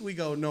 Youth, we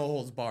go no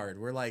holds barred.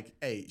 We're like,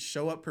 hey,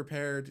 show up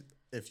prepared.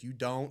 If you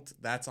don't,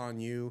 that's on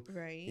you.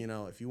 Right.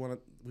 If you want to,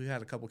 we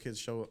had a couple kids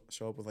show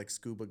up with like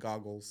scuba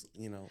goggles,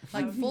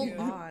 Like full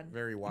on.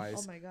 Very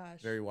wise. Oh my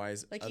gosh. Very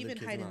wise. Like Other even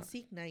kids hide and not.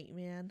 seek night,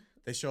 man.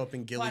 They show up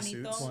in ghillie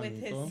suits. With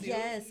his suit.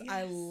 Yes,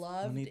 I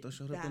loved Juanito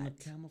showed up in the that.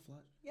 camouflage.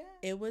 Yeah.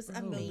 It was The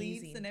amazing.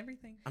 leaves and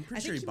everything. I'm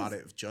pretty sure he bought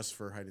it just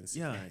for hide and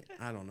seek night.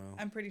 I don't know.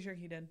 I'm pretty sure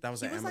he did. That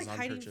was He an was Amazon like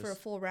hiding purchase. for a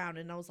full round,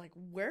 and I was like,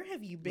 "Where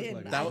have you been?"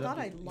 Like I that thought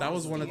I lost that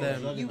was one of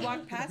them. You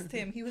walked past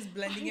him. He was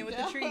blending in with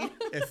the tree.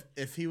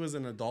 If he was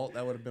an adult,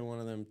 that would have been one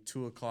of them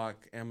 2:00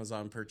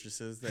 Amazon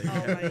purchases. That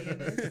my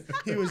goodness.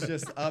 he was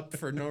just up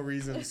for no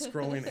reason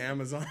scrolling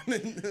Amazon, and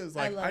it was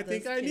like, I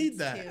think I need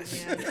that.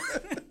 Too,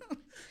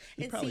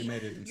 He probably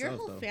made it himself, your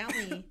whole though.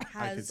 family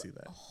has see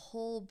that. a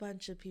whole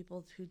bunch of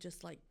people who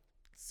just like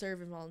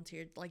serve and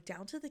volunteered, like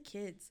down to the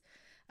kids.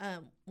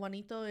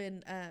 Juanito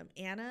and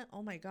Anna,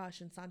 oh my gosh,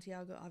 and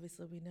Santiago,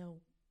 obviously we know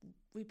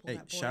we pull that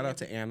board. Shout out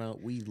to Anna.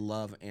 We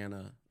love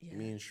Anna. Yes.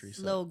 Me and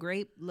Cherissa. Low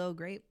grape.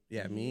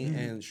 Yeah, me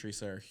and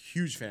Cherissa are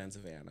huge fans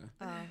of Anna.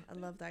 Oh, I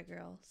love that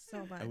girl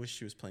so much. I wish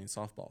she was playing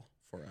softball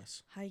for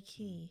us. High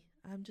key.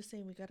 I'm just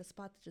saying we got a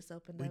spot that just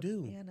opened We up.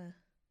 do. Anna.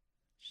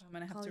 I'm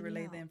gonna have to calling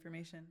relay you the out.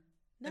 information.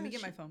 No, Let me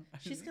get my phone.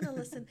 She's gonna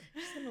listen.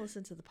 She's gonna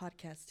listen to the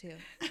podcast too.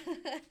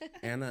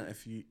 Anna,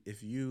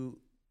 if you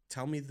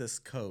tell me this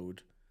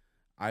code,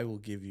 I will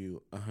give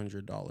you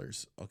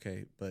 $100.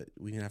 Okay, but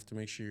we have to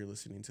make sure you're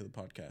listening to the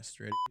podcast.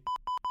 Ready?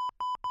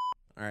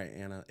 All right,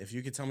 Anna. If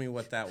you could tell me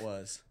what that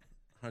was,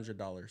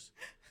 $100.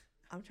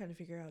 I'm trying to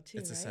figure out too.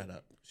 It's a right?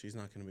 setup. She's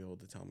not going to be able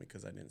to tell me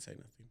because I didn't say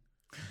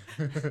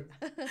nothing.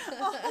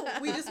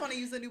 We just want to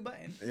use a new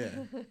button.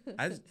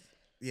 Yeah.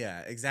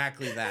 Yeah,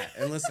 exactly that.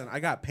 And listen, I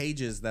got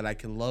pages that I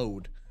can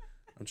load.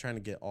 I'm trying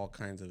to get all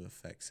kinds of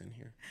effects in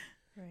here.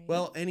 Right.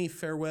 Well, any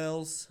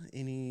farewells?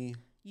 Any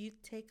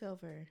Youth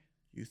Takeover.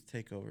 Youth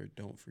Takeover?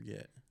 Don't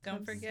forget. Don't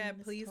Come see forget,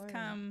 Miss please Tori.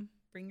 come.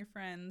 Bring your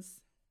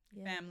friends,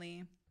 Yeah.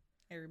 family,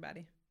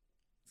 everybody.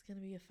 It's gonna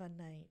be a fun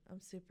night.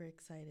 I'm super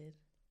excited.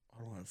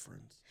 I don't have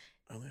friends.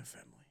 I only have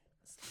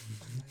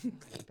family.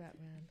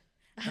 Batman.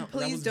 That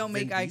Please was don't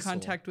Vin make eye Diesel.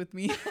 contact with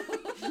me.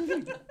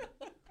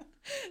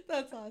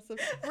 That's awesome.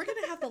 We're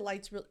gonna have the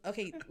lights.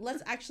 Okay,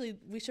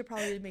 we should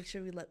probably make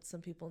sure we let some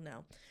people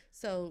know.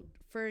 So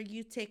for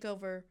Youth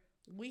Takeover,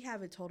 we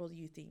have a total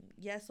youth theme.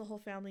 Yes, the whole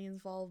family is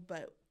involved,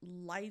 but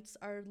lights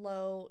are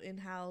low in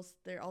house.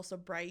 They're also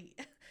bright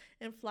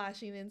and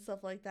flashing and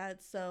stuff like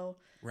that. So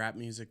Rap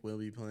music will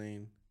be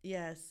playing.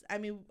 yes, I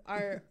mean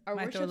our Might throw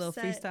a worship little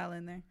set. freestyle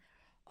in there.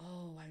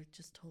 Oh, I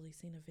just totally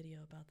seen a video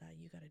about that.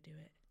 You got to do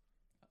it.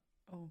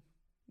 Oh.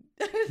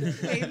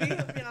 Maybe.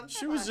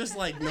 She was just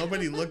like,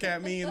 nobody look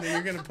at me, and then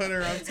you're gonna put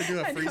her up to do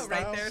a I know, freestyle.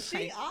 right there.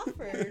 She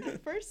offered,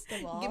 first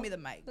of all. Give me the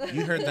mic.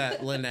 You heard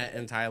that Lynette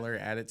and Tyler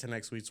added to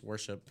next week's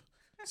worship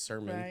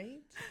sermon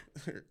Right?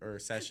 or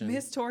session.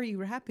 Miss Tori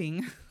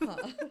rapping. Huh.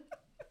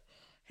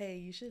 Hey,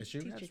 you should She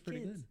teach your raps kids. pretty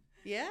good.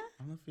 Yeah? I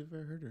don't know if you've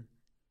ever heard her.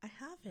 I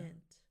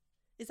haven't.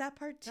 Is that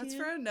part 2? That's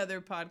for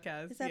another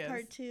podcast. Is that yes.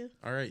 part 2?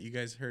 All right, you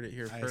guys heard it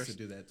here I used to first.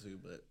 do that too,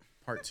 but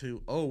Part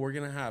 2. Oh, we're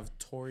gonna have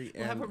Tori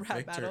We'll and have a rap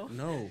Victor. battle.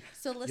 No,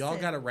 So listen. y'all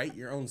gotta write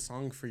your own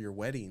song for your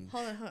wedding.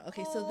 Hold on.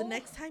 Okay, so the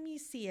next time you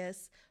see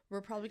us, we're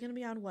probably going to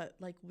be on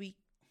week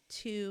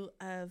 2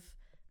 of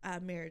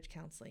marriage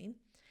counseling.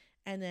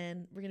 And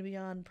then we're going to be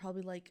on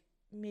probably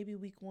maybe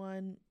week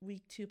 1,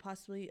 week 2,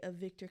 possibly of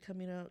Victor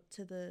coming out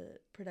to the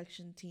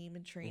production team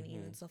and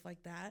training and stuff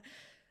like that.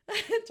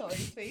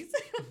 Tori's face.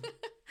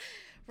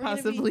 We're gonna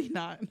be- Possibly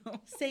not. No.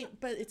 Same,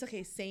 but it's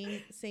okay.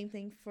 Same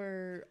thing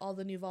for all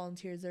the new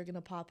volunteers that are going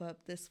to pop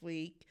up this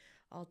week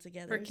all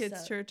together. For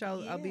kids So, church,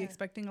 I'll be yeah.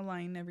 expecting a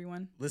line,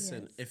 everyone.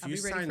 Listen, Yes. if I'll you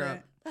be ready sign for up,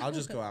 it. I'll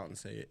just go out and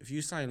say it. If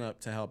you sign up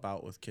to help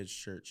out with kids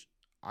church,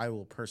 I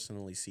will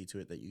personally see to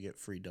it that you get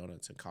free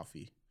donuts and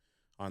coffee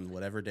on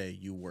whatever day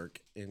you work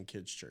in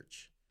kids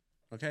church.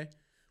 Okay?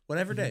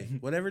 Whatever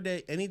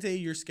day, any day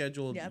you're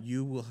scheduled, Yep.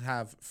 you will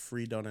have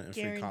free donut and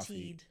free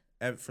coffee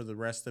Guaranteed. for the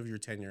rest of your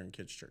tenure in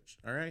kids church.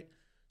 All right?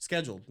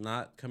 Scheduled,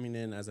 not coming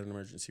in as an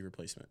emergency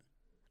replacement.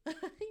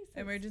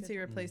 Emergency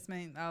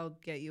replacement, I'll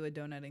get you a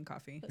donut and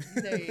coffee.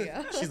 There you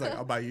go. She's like,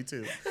 I'll buy you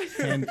two.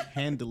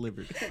 hand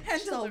delivered.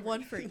 So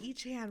one for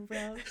each hand,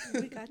 bro.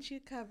 We got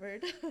you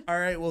covered. All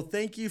right. Well,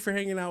 thank you for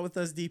hanging out with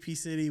us, DP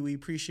City. We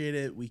appreciate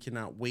it. We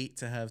cannot wait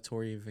to have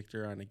Tori and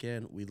Victor on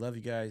again. We love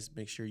you guys.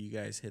 Make sure you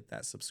guys hit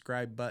that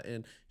subscribe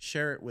button.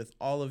 Share it with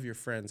all of your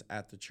friends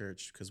at the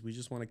church because we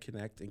just want to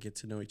connect and get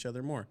to know each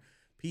other more.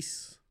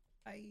 Peace.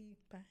 Bye.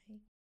 Bye.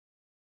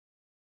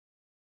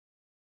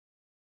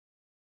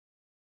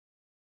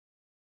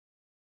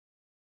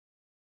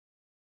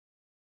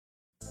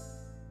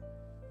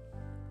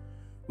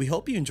 We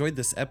hope you enjoyed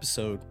this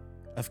episode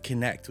of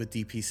Connect with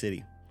DP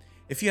City.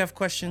 If you have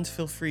questions,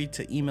 feel free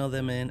to email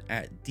them in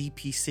at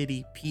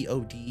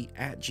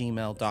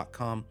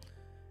dpcitypod@gmail.com.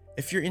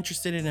 If you're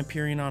interested in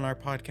appearing on our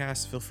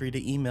podcast, feel free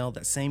to email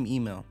that same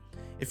email.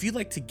 If you'd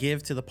like to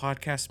give to the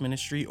podcast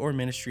ministry or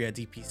ministry at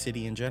DP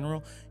City in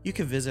general, you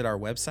can visit our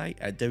website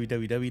at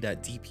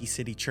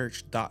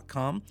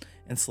www.dpcitychurch.com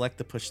and select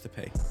the push to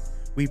pay.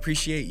 We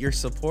appreciate your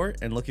support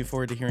and looking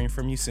forward to hearing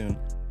from you soon.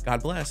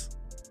 God bless.